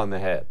communists on the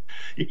head?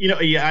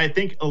 Yeah, I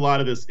think a lot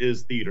of this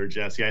is theater,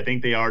 Jesse. I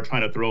think they are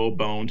trying to throw a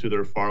bone to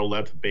their far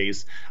left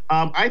base.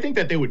 I think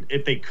that they would,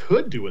 if they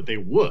could do it, they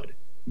would.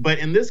 But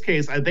in this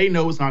case, they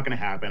know it's not going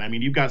to happen. I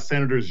mean, you've got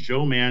Senators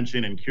Joe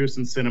Manchin and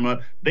Kyrsten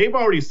Sinema. They've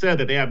already said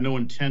that they have no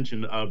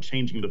intention of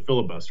changing the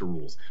filibuster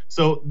rules.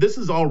 So this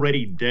is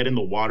already dead in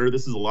the water.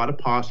 This is a lot of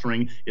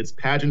posturing. It's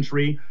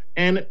pageantry.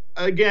 And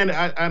again,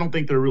 I don't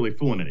think they're really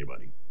fooling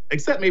anybody,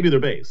 except maybe their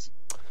base.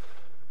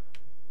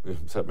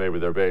 Except maybe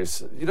their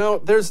base. You know,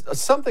 there's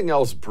something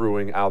else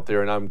brewing out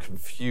there, and I'm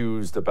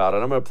confused about it.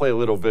 I'm going to play a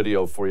little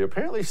video for you.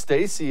 Apparently,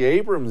 Stacey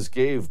Abrams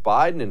gave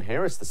Biden and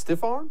Harris the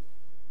stiff arm.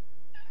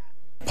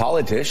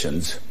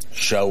 Politicians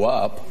show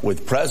up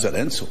with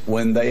presidents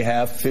when they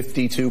have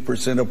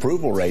 52%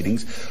 approval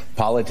ratings.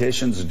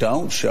 Politicians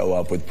don't show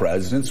up with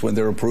presidents when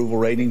their approval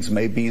ratings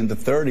may be in the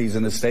 30s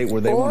in a state where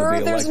they want to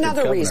be elected there's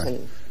another governor.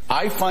 reason.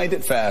 I find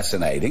it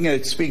fascinating, and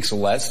it speaks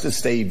less to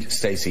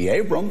Stacey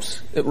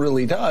Abrams, it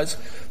really does,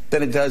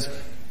 than it does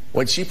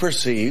what she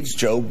perceives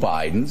Joe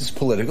Biden's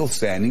political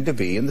standing to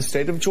be in the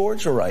state of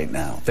Georgia right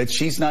now. That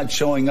she's not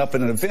showing up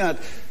at an event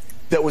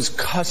that was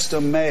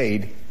custom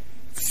made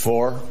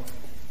for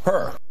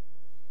her.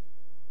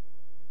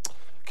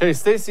 Okay,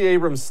 Stacey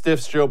Abrams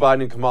stiffs Joe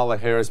Biden and Kamala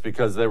Harris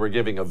because they were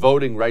giving a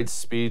voting rights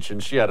speech,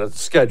 and she had a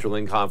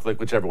scheduling conflict,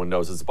 which everyone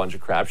knows is a bunch of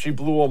crap. She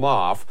blew them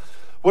off.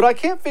 What I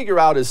can't figure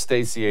out is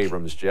Stacey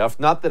Abrams, Jeff.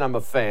 Not that I'm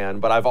a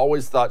fan, but I've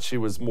always thought she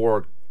was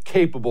more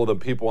capable than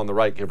people on the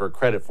right give her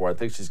credit for. I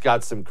think she's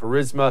got some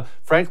charisma.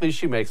 Frankly,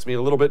 she makes me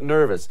a little bit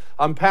nervous.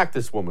 Unpack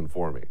this woman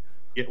for me.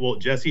 Yeah, well,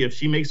 Jesse, if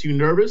she makes you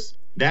nervous,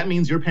 that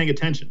means you're paying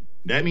attention.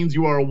 That means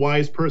you are a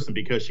wise person,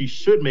 because she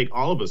should make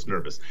all of us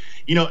nervous.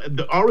 You know,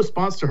 our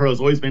response to her has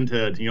always been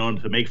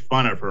to make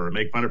fun of her,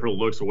 make fun of her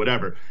looks or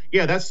whatever.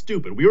 Yeah, that's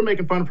stupid. We were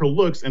making fun of her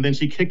looks, and then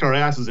she kicked our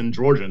asses in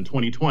Georgia in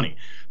 2020.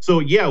 So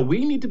yeah,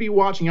 we need to be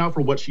watching out for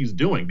what she's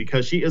doing,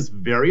 because she is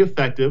very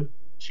effective.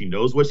 She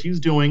knows what she's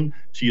doing.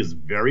 She is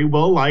very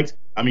well liked.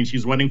 I mean,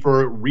 she's running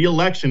for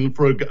re-election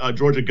for a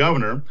Georgia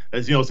governor,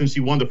 as you know, since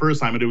she won the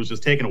first time and it was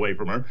just taken away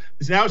from her.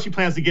 So now she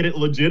plans to get it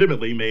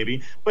legitimately,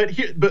 maybe. But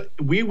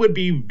we would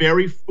be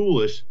very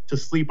foolish to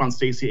sleep on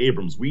Stacey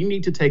Abrams. We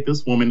need to take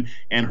this woman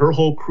and her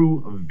whole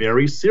crew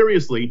very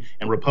seriously,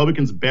 and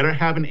Republicans better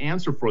have an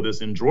answer for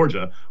this in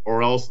Georgia,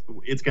 or else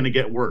it's going to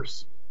get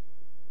worse.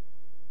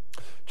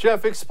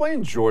 Jeff,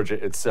 explain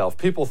Georgia itself.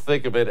 People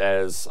think of it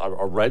as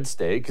a red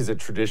state because it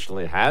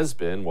traditionally has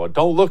been. Well,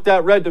 don't look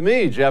that red to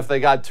me, Jeff. They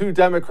got 2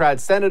 Democrat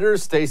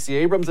senators. Stacey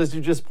Abrams, as you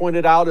just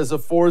pointed out, is a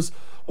force.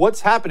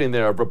 What's happening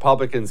there? Have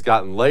Republicans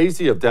gotten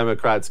lazy? Have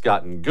Democrats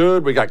gotten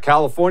good? We got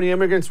California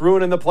immigrants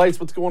ruining the place.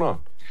 What's going on?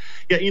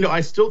 Yeah, you know,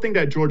 I still think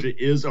that Georgia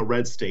is a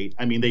red state.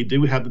 I mean, they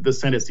do have the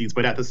Senate seats,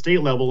 but at the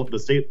state level, the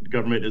state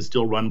government is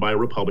still run by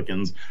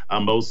Republicans.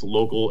 Most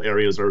local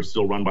areas are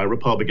still run by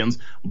Republicans,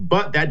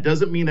 but that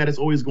doesn't mean that it's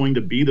always going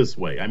to be this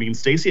way. I mean,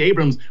 Stacey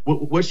Abrams,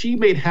 what she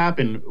made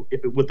happen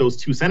with those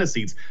 2 Senate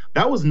seats,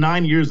 that was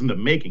 9 years in the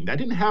making. That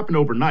didn't happen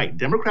overnight.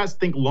 Democrats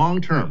think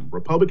long term.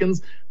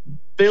 Republicans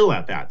fail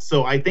at that.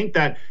 So I think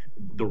that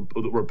the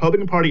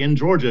Republican Party in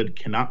Georgia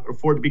cannot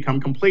afford to become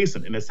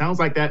complacent. And it sounds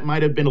like that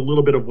might have been a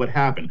little bit of what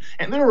happened.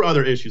 And there were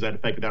other issues that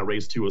affected that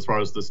race, too, as far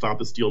as the Stop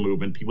the Steal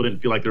movement. People didn't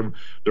feel like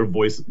their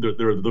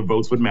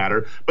votes would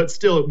matter. But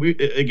still, we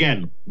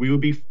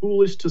would be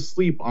foolish to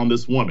sleep on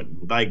this woman.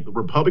 Like, the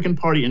Republican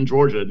Party in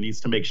Georgia needs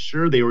to make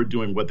sure they were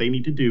doing what they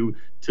need to do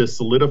to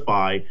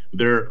solidify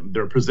their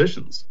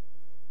positions.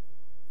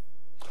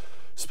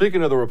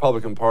 Speaking of the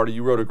Republican Party,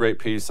 you wrote a great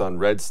piece on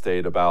Red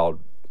State about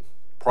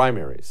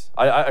primaries.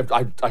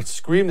 I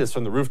screamed this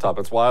from the rooftop.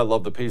 That's why I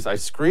love the piece. I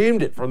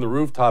screamed it from the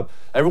rooftop.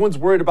 Everyone's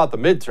worried about the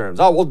midterms.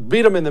 Oh, we'll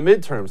beat them in the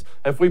midterms.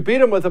 If we beat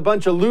them with a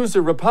bunch of loser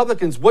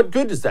Republicans, what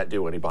good does that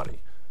do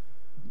anybody?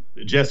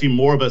 Jesse,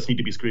 more of us need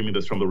to be screaming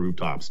this from the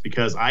rooftops,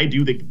 because I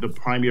do think the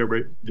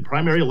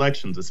primary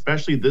elections,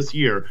 especially this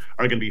year,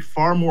 are going to be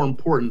far more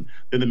important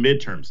than the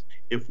midterms.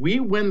 If we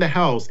win the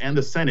House and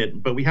the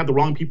Senate, but we have the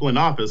wrong people in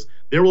office,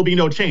 there will be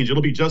no change.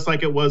 It'll be just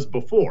like it was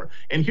before.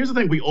 And here's the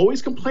thing. We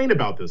always complain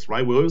about this,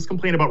 right? We always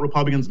complain about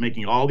Republicans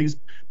making all these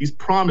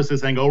promises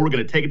saying, oh, we're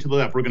going to take it to the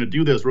left. We're going to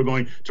do this. We're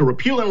going to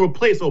repeal and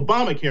replace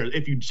Obamacare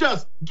if you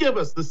just give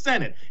us the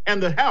Senate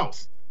and the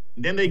House.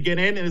 And then they get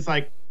in and it's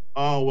like,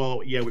 oh,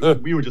 well, yeah,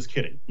 we were just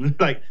kidding.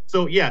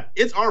 So, yeah,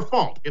 it's our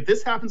fault. If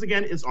this happens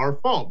again, it's our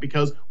fault,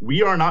 because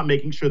we are not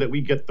making sure that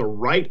we get the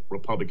right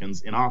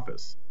Republicans in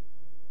office.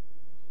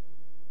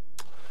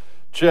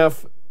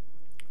 Jeff,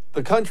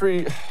 the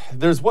country,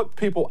 there's what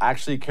people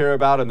actually care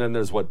about, and then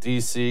there's what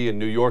D.C. and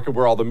New York, and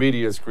where all the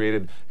media is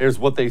created, there's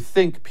what they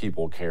think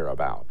people care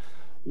about.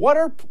 What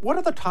are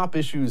the top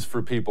issues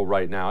for people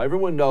right now?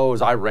 Everyone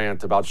knows I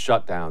rant about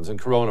shutdowns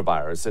and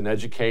coronavirus and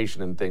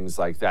education and things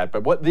like that.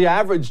 But what the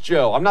average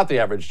Joe, I'm not the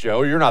average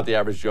Joe, you're not the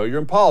average Joe,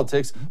 you're in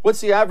politics. What's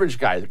the average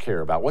guy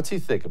care about? What's he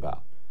think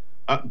about?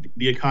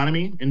 the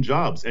economy and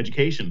jobs,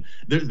 education.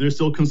 They're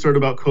still concerned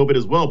about COVID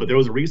as well. But there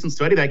was a recent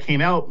study that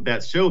came out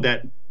that showed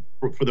that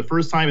for the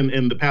first time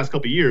in the past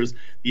couple of years,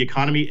 the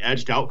economy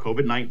edged out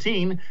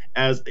COVID-19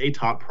 as a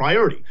top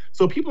priority.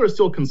 So people are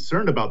still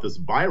concerned about this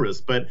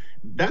virus, but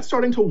that's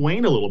starting to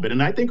wane a little bit.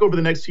 And I think over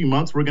the next few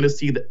months, we're going to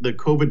see the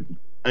COVID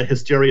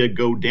hysteria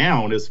go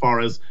down as far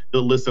as the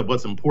list of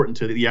what's important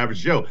to the average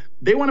Joe.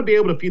 They want to be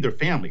able to feed their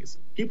families.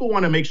 People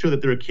want to make sure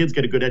that their kids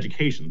get a good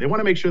education. They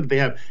want to make sure that they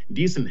have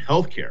decent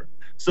health care.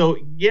 So,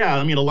 yeah,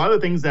 I mean, a lot of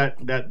the things that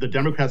the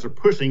Democrats are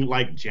pushing,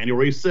 like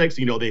January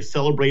 6th, they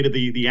celebrated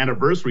the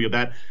anniversary of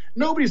that.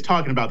 Nobody's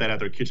talking about that at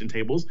their kitchen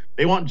tables.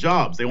 They want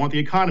jobs. They want the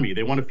economy.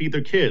 They want to feed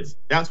their kids.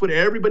 That's what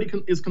everybody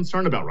is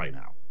concerned about right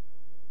now.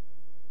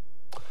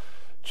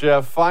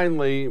 Jeff,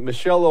 finally,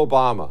 Michelle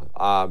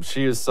Obama.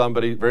 She is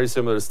somebody very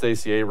similar to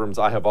Stacey Abrams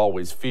I have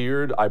always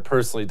feared. I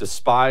personally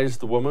despise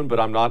the woman, but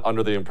I'm not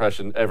under the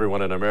impression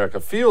everyone in America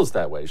feels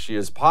that way. She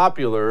is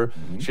popular.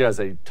 Mm-hmm. She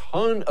has a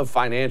ton of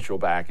financial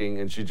backing,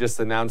 and she just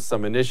announced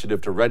some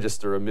initiative to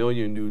register 1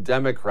 million new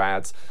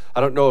Democrats.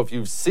 I don't know if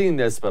you've seen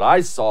this, but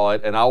I saw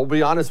it, and I'll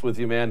be honest with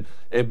you, man,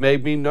 it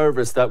made me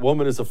nervous. That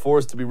woman is a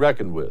force to be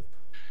reckoned with.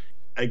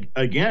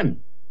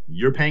 Again,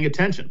 you're paying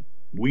attention.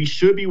 We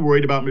should be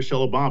worried about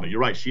Michelle Obama.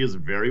 You're right. She is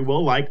very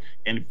well liked.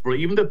 And for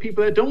even the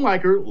people that don't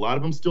like her, a lot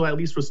of them still at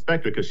least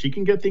respect her because she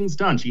can get things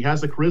done. She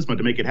has the charisma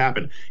to make it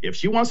happen. If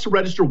she wants to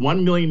register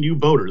 1 million new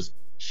voters,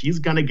 she's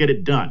going to get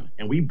it done.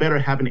 And we better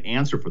have an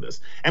answer for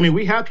this. I mean,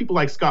 we have people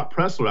like Scott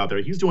Presler out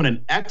there. He's doing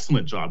an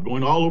excellent job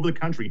going all over the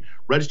country,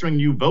 registering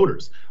new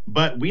voters.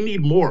 But we need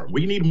more.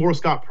 We need more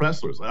Scott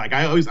Preslers. Like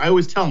I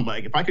always tell him,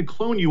 like, if I could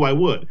clone you, I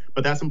would.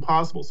 But that's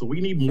impossible. So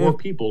we need more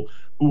people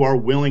who are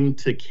willing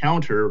to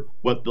counter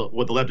what the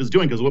left is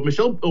doing. Because what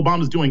Michelle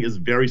Obama is doing is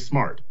very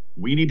smart.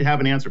 We need to have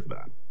an answer for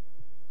that.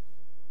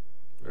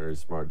 Very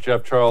smart.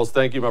 Jeff Charles,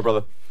 thank you, my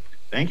brother.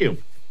 Thank you.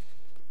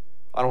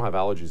 I don't have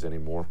allergies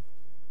anymore.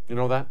 You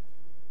know that?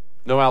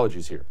 No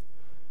allergies here.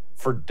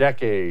 For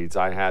decades,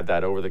 I had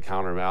that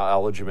over-the-counter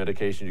allergy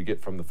medication you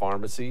get from the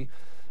pharmacy,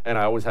 and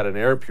I always had an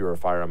air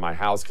purifier in my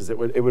house because it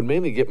would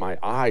mainly get my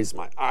eyes.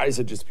 My eyes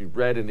would just be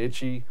red and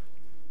itchy.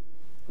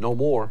 No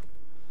more.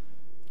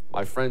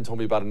 My friend told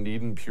me about an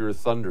Eden Pure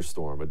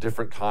Thunderstorm, a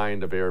different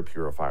kind of air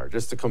purifier.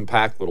 Just a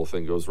compact little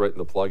thing, goes right in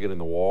the plug-in in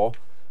the wall.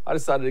 I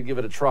decided to give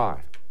it a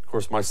try. Of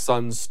course, my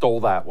son stole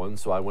that one,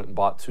 so I went and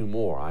bought 2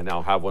 more. I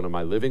now have one in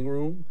my living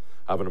room,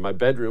 I have one in my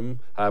bedroom,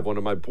 I have one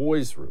in my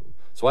boys' room.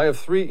 So I have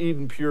 3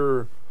 Eden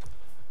Pure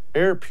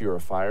air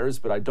purifiers,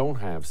 but I don't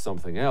have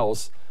something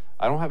else.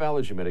 I don't have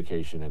allergy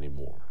medication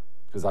anymore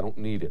because I don't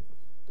need it.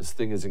 This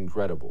thing is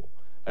incredible.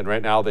 And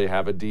right now they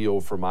have a deal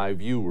for my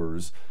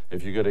viewers.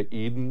 If you go to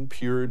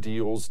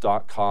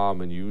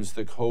EdenPureDeals.com and use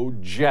the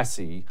code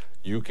Jesse,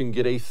 you can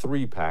get a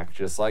 3-pack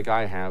just like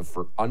I have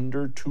for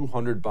under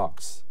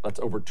 $200. That's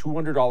over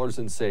 $200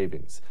 in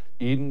savings.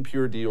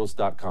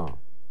 EdenPureDeals.com.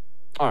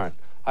 All right,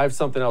 I have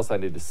something else I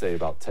need to say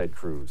about Ted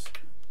Cruz.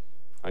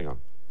 Hang on.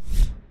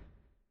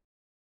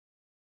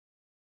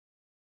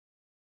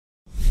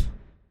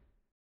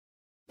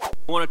 I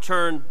want to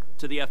turn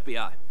to the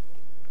FBI.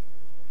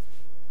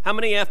 How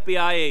many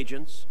FBI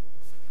agents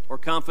or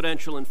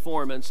confidential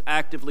informants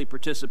actively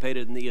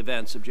participated in the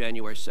events of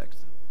January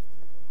 6th?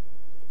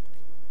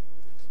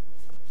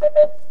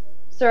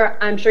 Sir,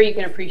 I'm sure you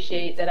can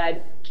appreciate that I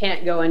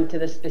can't go into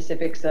the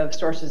specifics of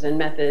sources and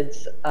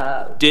methods.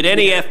 Did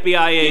any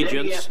FBI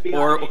agents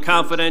or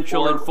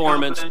confidential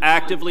informants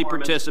actively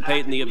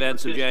participate in the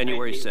events of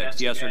January 6th?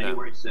 Yes or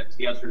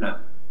no?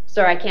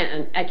 Sir, I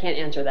can't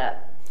answer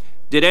that.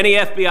 Did any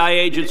FBI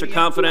agents or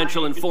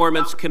confidential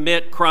informants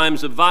commit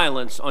crimes of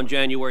violence on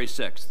January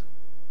 6th?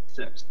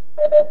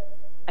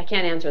 I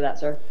can't answer that,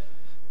 sir.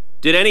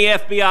 Did any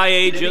FBI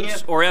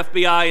agents or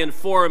FBI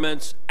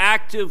informants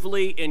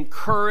actively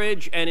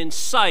encourage and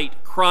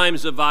incite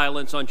crimes of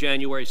violence on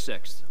January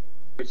 6th?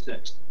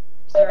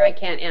 Sir, I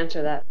can't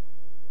answer that.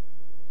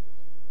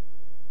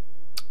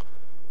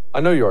 I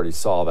know you already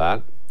saw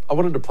that. I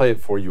wanted to play it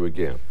for you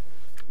again.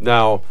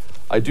 Now,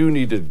 I do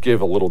need to give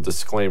a little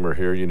disclaimer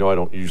here. You know I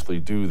don't usually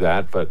do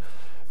that, but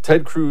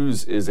Ted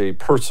Cruz is a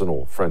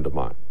personal friend of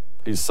mine.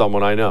 He's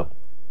someone I know.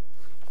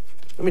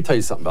 Let me tell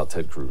you something about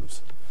Ted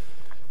Cruz.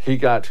 He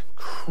got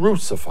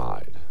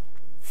crucified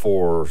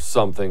for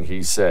something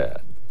he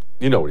said.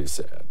 You know what he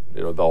said,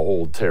 the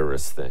whole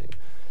terrorist thing.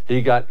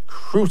 He got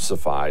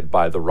crucified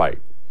by the right.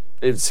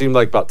 It seemed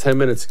like about 10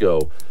 minutes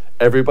ago,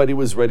 everybody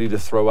was ready to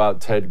throw out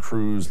Ted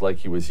Cruz like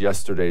he was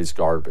yesterday's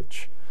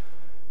garbage.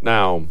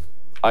 Now,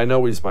 I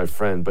know he's my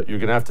friend, but you're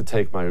going to have to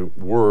take my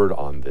word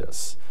on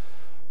this.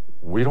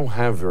 We don't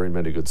have very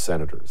many good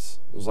senators.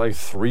 There's like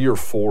 3 or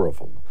 4 of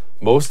them.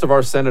 Most of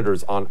our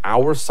senators on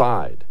our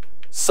side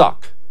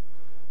suck.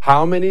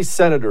 How many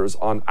senators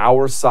on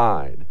our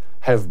side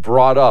have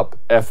brought up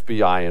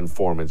FBI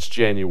informants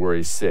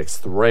January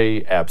 6th,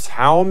 Ray Epps?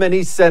 How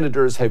many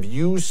senators have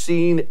you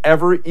seen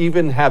ever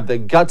even have the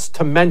guts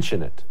to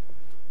mention it?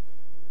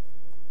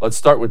 Let's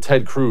start with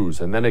Ted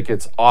Cruz, and then it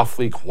gets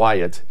awfully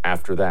quiet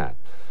after that.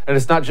 And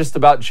it's not just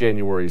about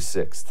January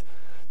 6th.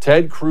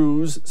 Ted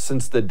Cruz,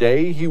 since the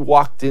day he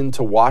walked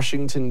into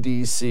Washington,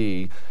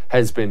 D.C.,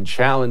 has been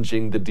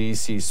challenging the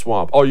D.C.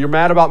 swamp. Oh, you're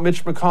mad about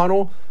Mitch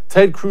McConnell?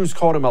 Ted Cruz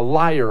called him a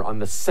liar on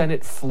the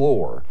Senate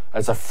floor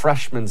as a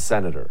freshman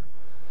senator.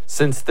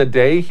 Since the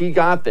day he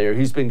got there,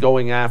 he's been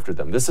going after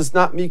them. This is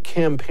not me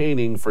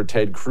campaigning for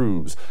Ted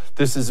Cruz.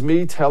 This is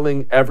me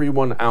telling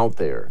everyone out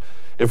there,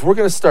 if we're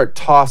going to start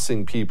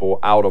tossing people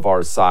out of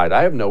our side,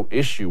 I have no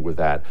issue with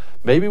that.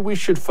 Maybe we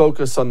should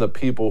focus on the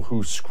people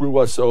who screw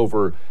us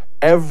over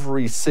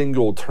every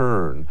single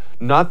turn,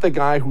 not the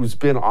guy who's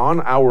been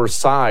on our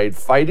side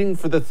fighting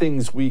for the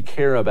things we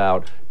care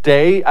about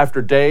day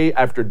after day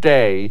after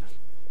day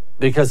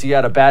because he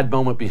had a bad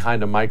moment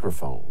behind a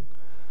microphone.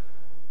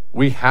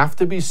 We have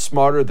to be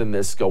smarter than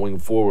this going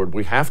forward.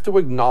 We have to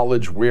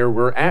acknowledge where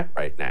we're at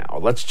right now.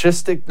 Let's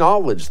just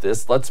acknowledge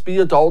this. Let's be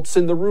adults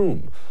in the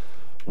room.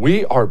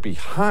 We are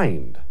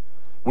behind.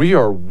 We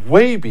are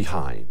way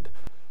behind.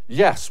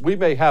 Yes, we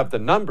may have the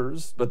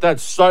numbers, but that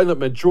silent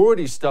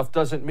majority stuff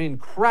doesn't mean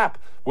crap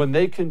when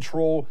they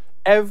control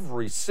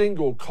every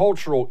single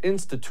cultural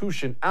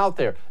institution out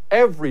there.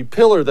 Every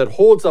pillar that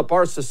holds up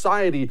our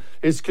society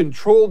is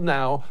controlled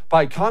now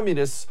by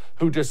communists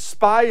who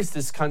despise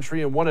this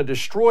country and want to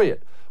destroy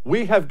it.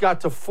 We have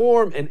got to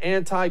form an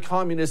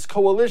anti-communist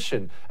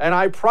coalition. And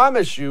I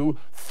promise you,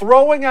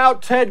 throwing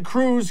out Ted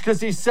Cruz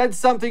because he said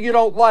something you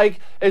don't like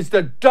is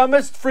the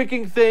dumbest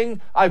freaking thing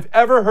I've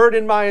ever heard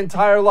in my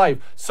entire life.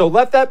 So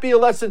let that be a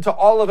lesson to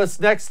all of us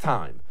next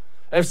time.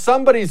 If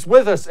somebody's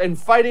with us and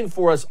fighting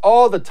for us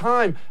all the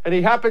time, and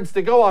he happens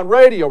to go on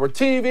radio or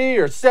TV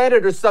or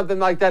Senate or something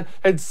like that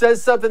and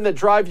says something that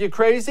drives you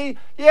crazy,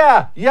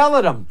 yeah, yell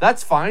at them.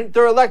 That's fine.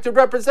 They're elected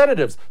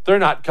representatives. They're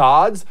not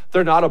gods.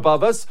 They're not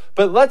above us.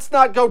 But let's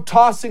not go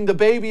tossing the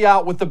baby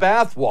out with the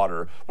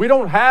bathwater. We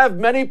don't have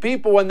many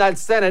people in that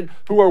Senate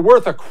who are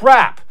worth a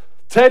crap.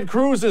 Ted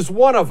Cruz is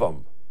one of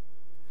them.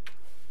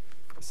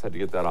 Just had to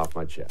get that off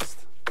my chest.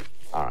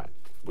 All right,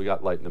 we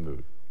got Light in the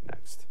Mood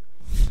next.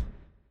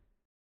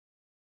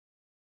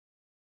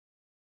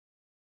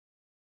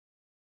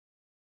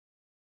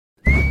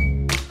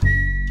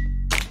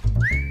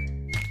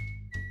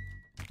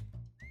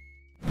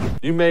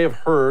 You may have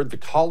heard the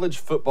college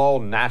football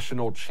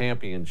national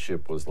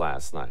championship was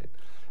last night.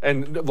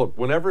 And look,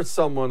 whenever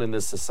someone in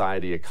this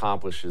society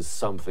accomplishes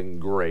something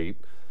great,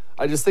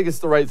 I just think it's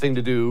the right thing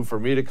to do for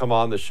me to come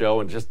on the show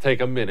and just take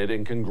a minute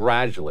and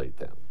congratulate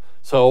them.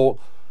 So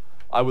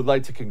I would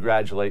like to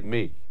congratulate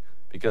me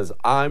because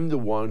I'm the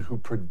one who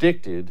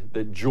predicted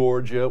that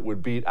Georgia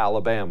would beat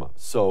Alabama.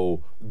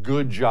 So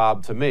good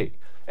job to me.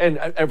 And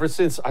ever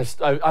since,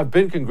 I've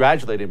been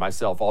congratulating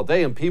myself all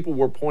day, and people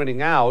were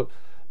pointing out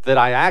that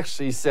I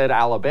actually said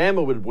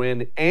Alabama would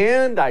win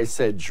and I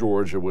said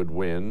Georgia would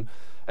win.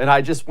 And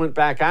I just went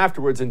back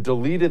afterwards and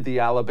deleted the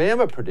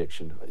Alabama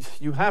prediction.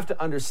 You have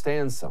to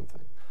understand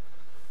something.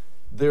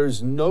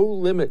 There's no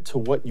limit to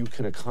what you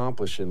can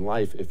accomplish in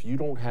life if you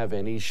don't have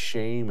any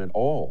shame at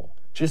all.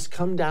 Just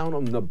come down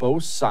on the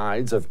both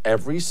sides of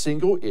every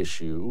single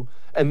issue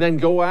and then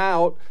go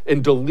out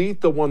and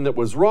delete the one that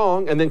was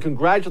wrong and then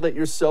congratulate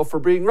yourself for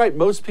being right.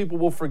 Most people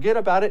will forget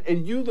about it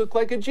and you look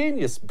like a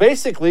genius.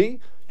 Basically,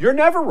 you're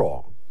never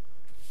wrong.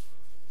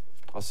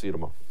 I'll see you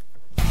tomorrow.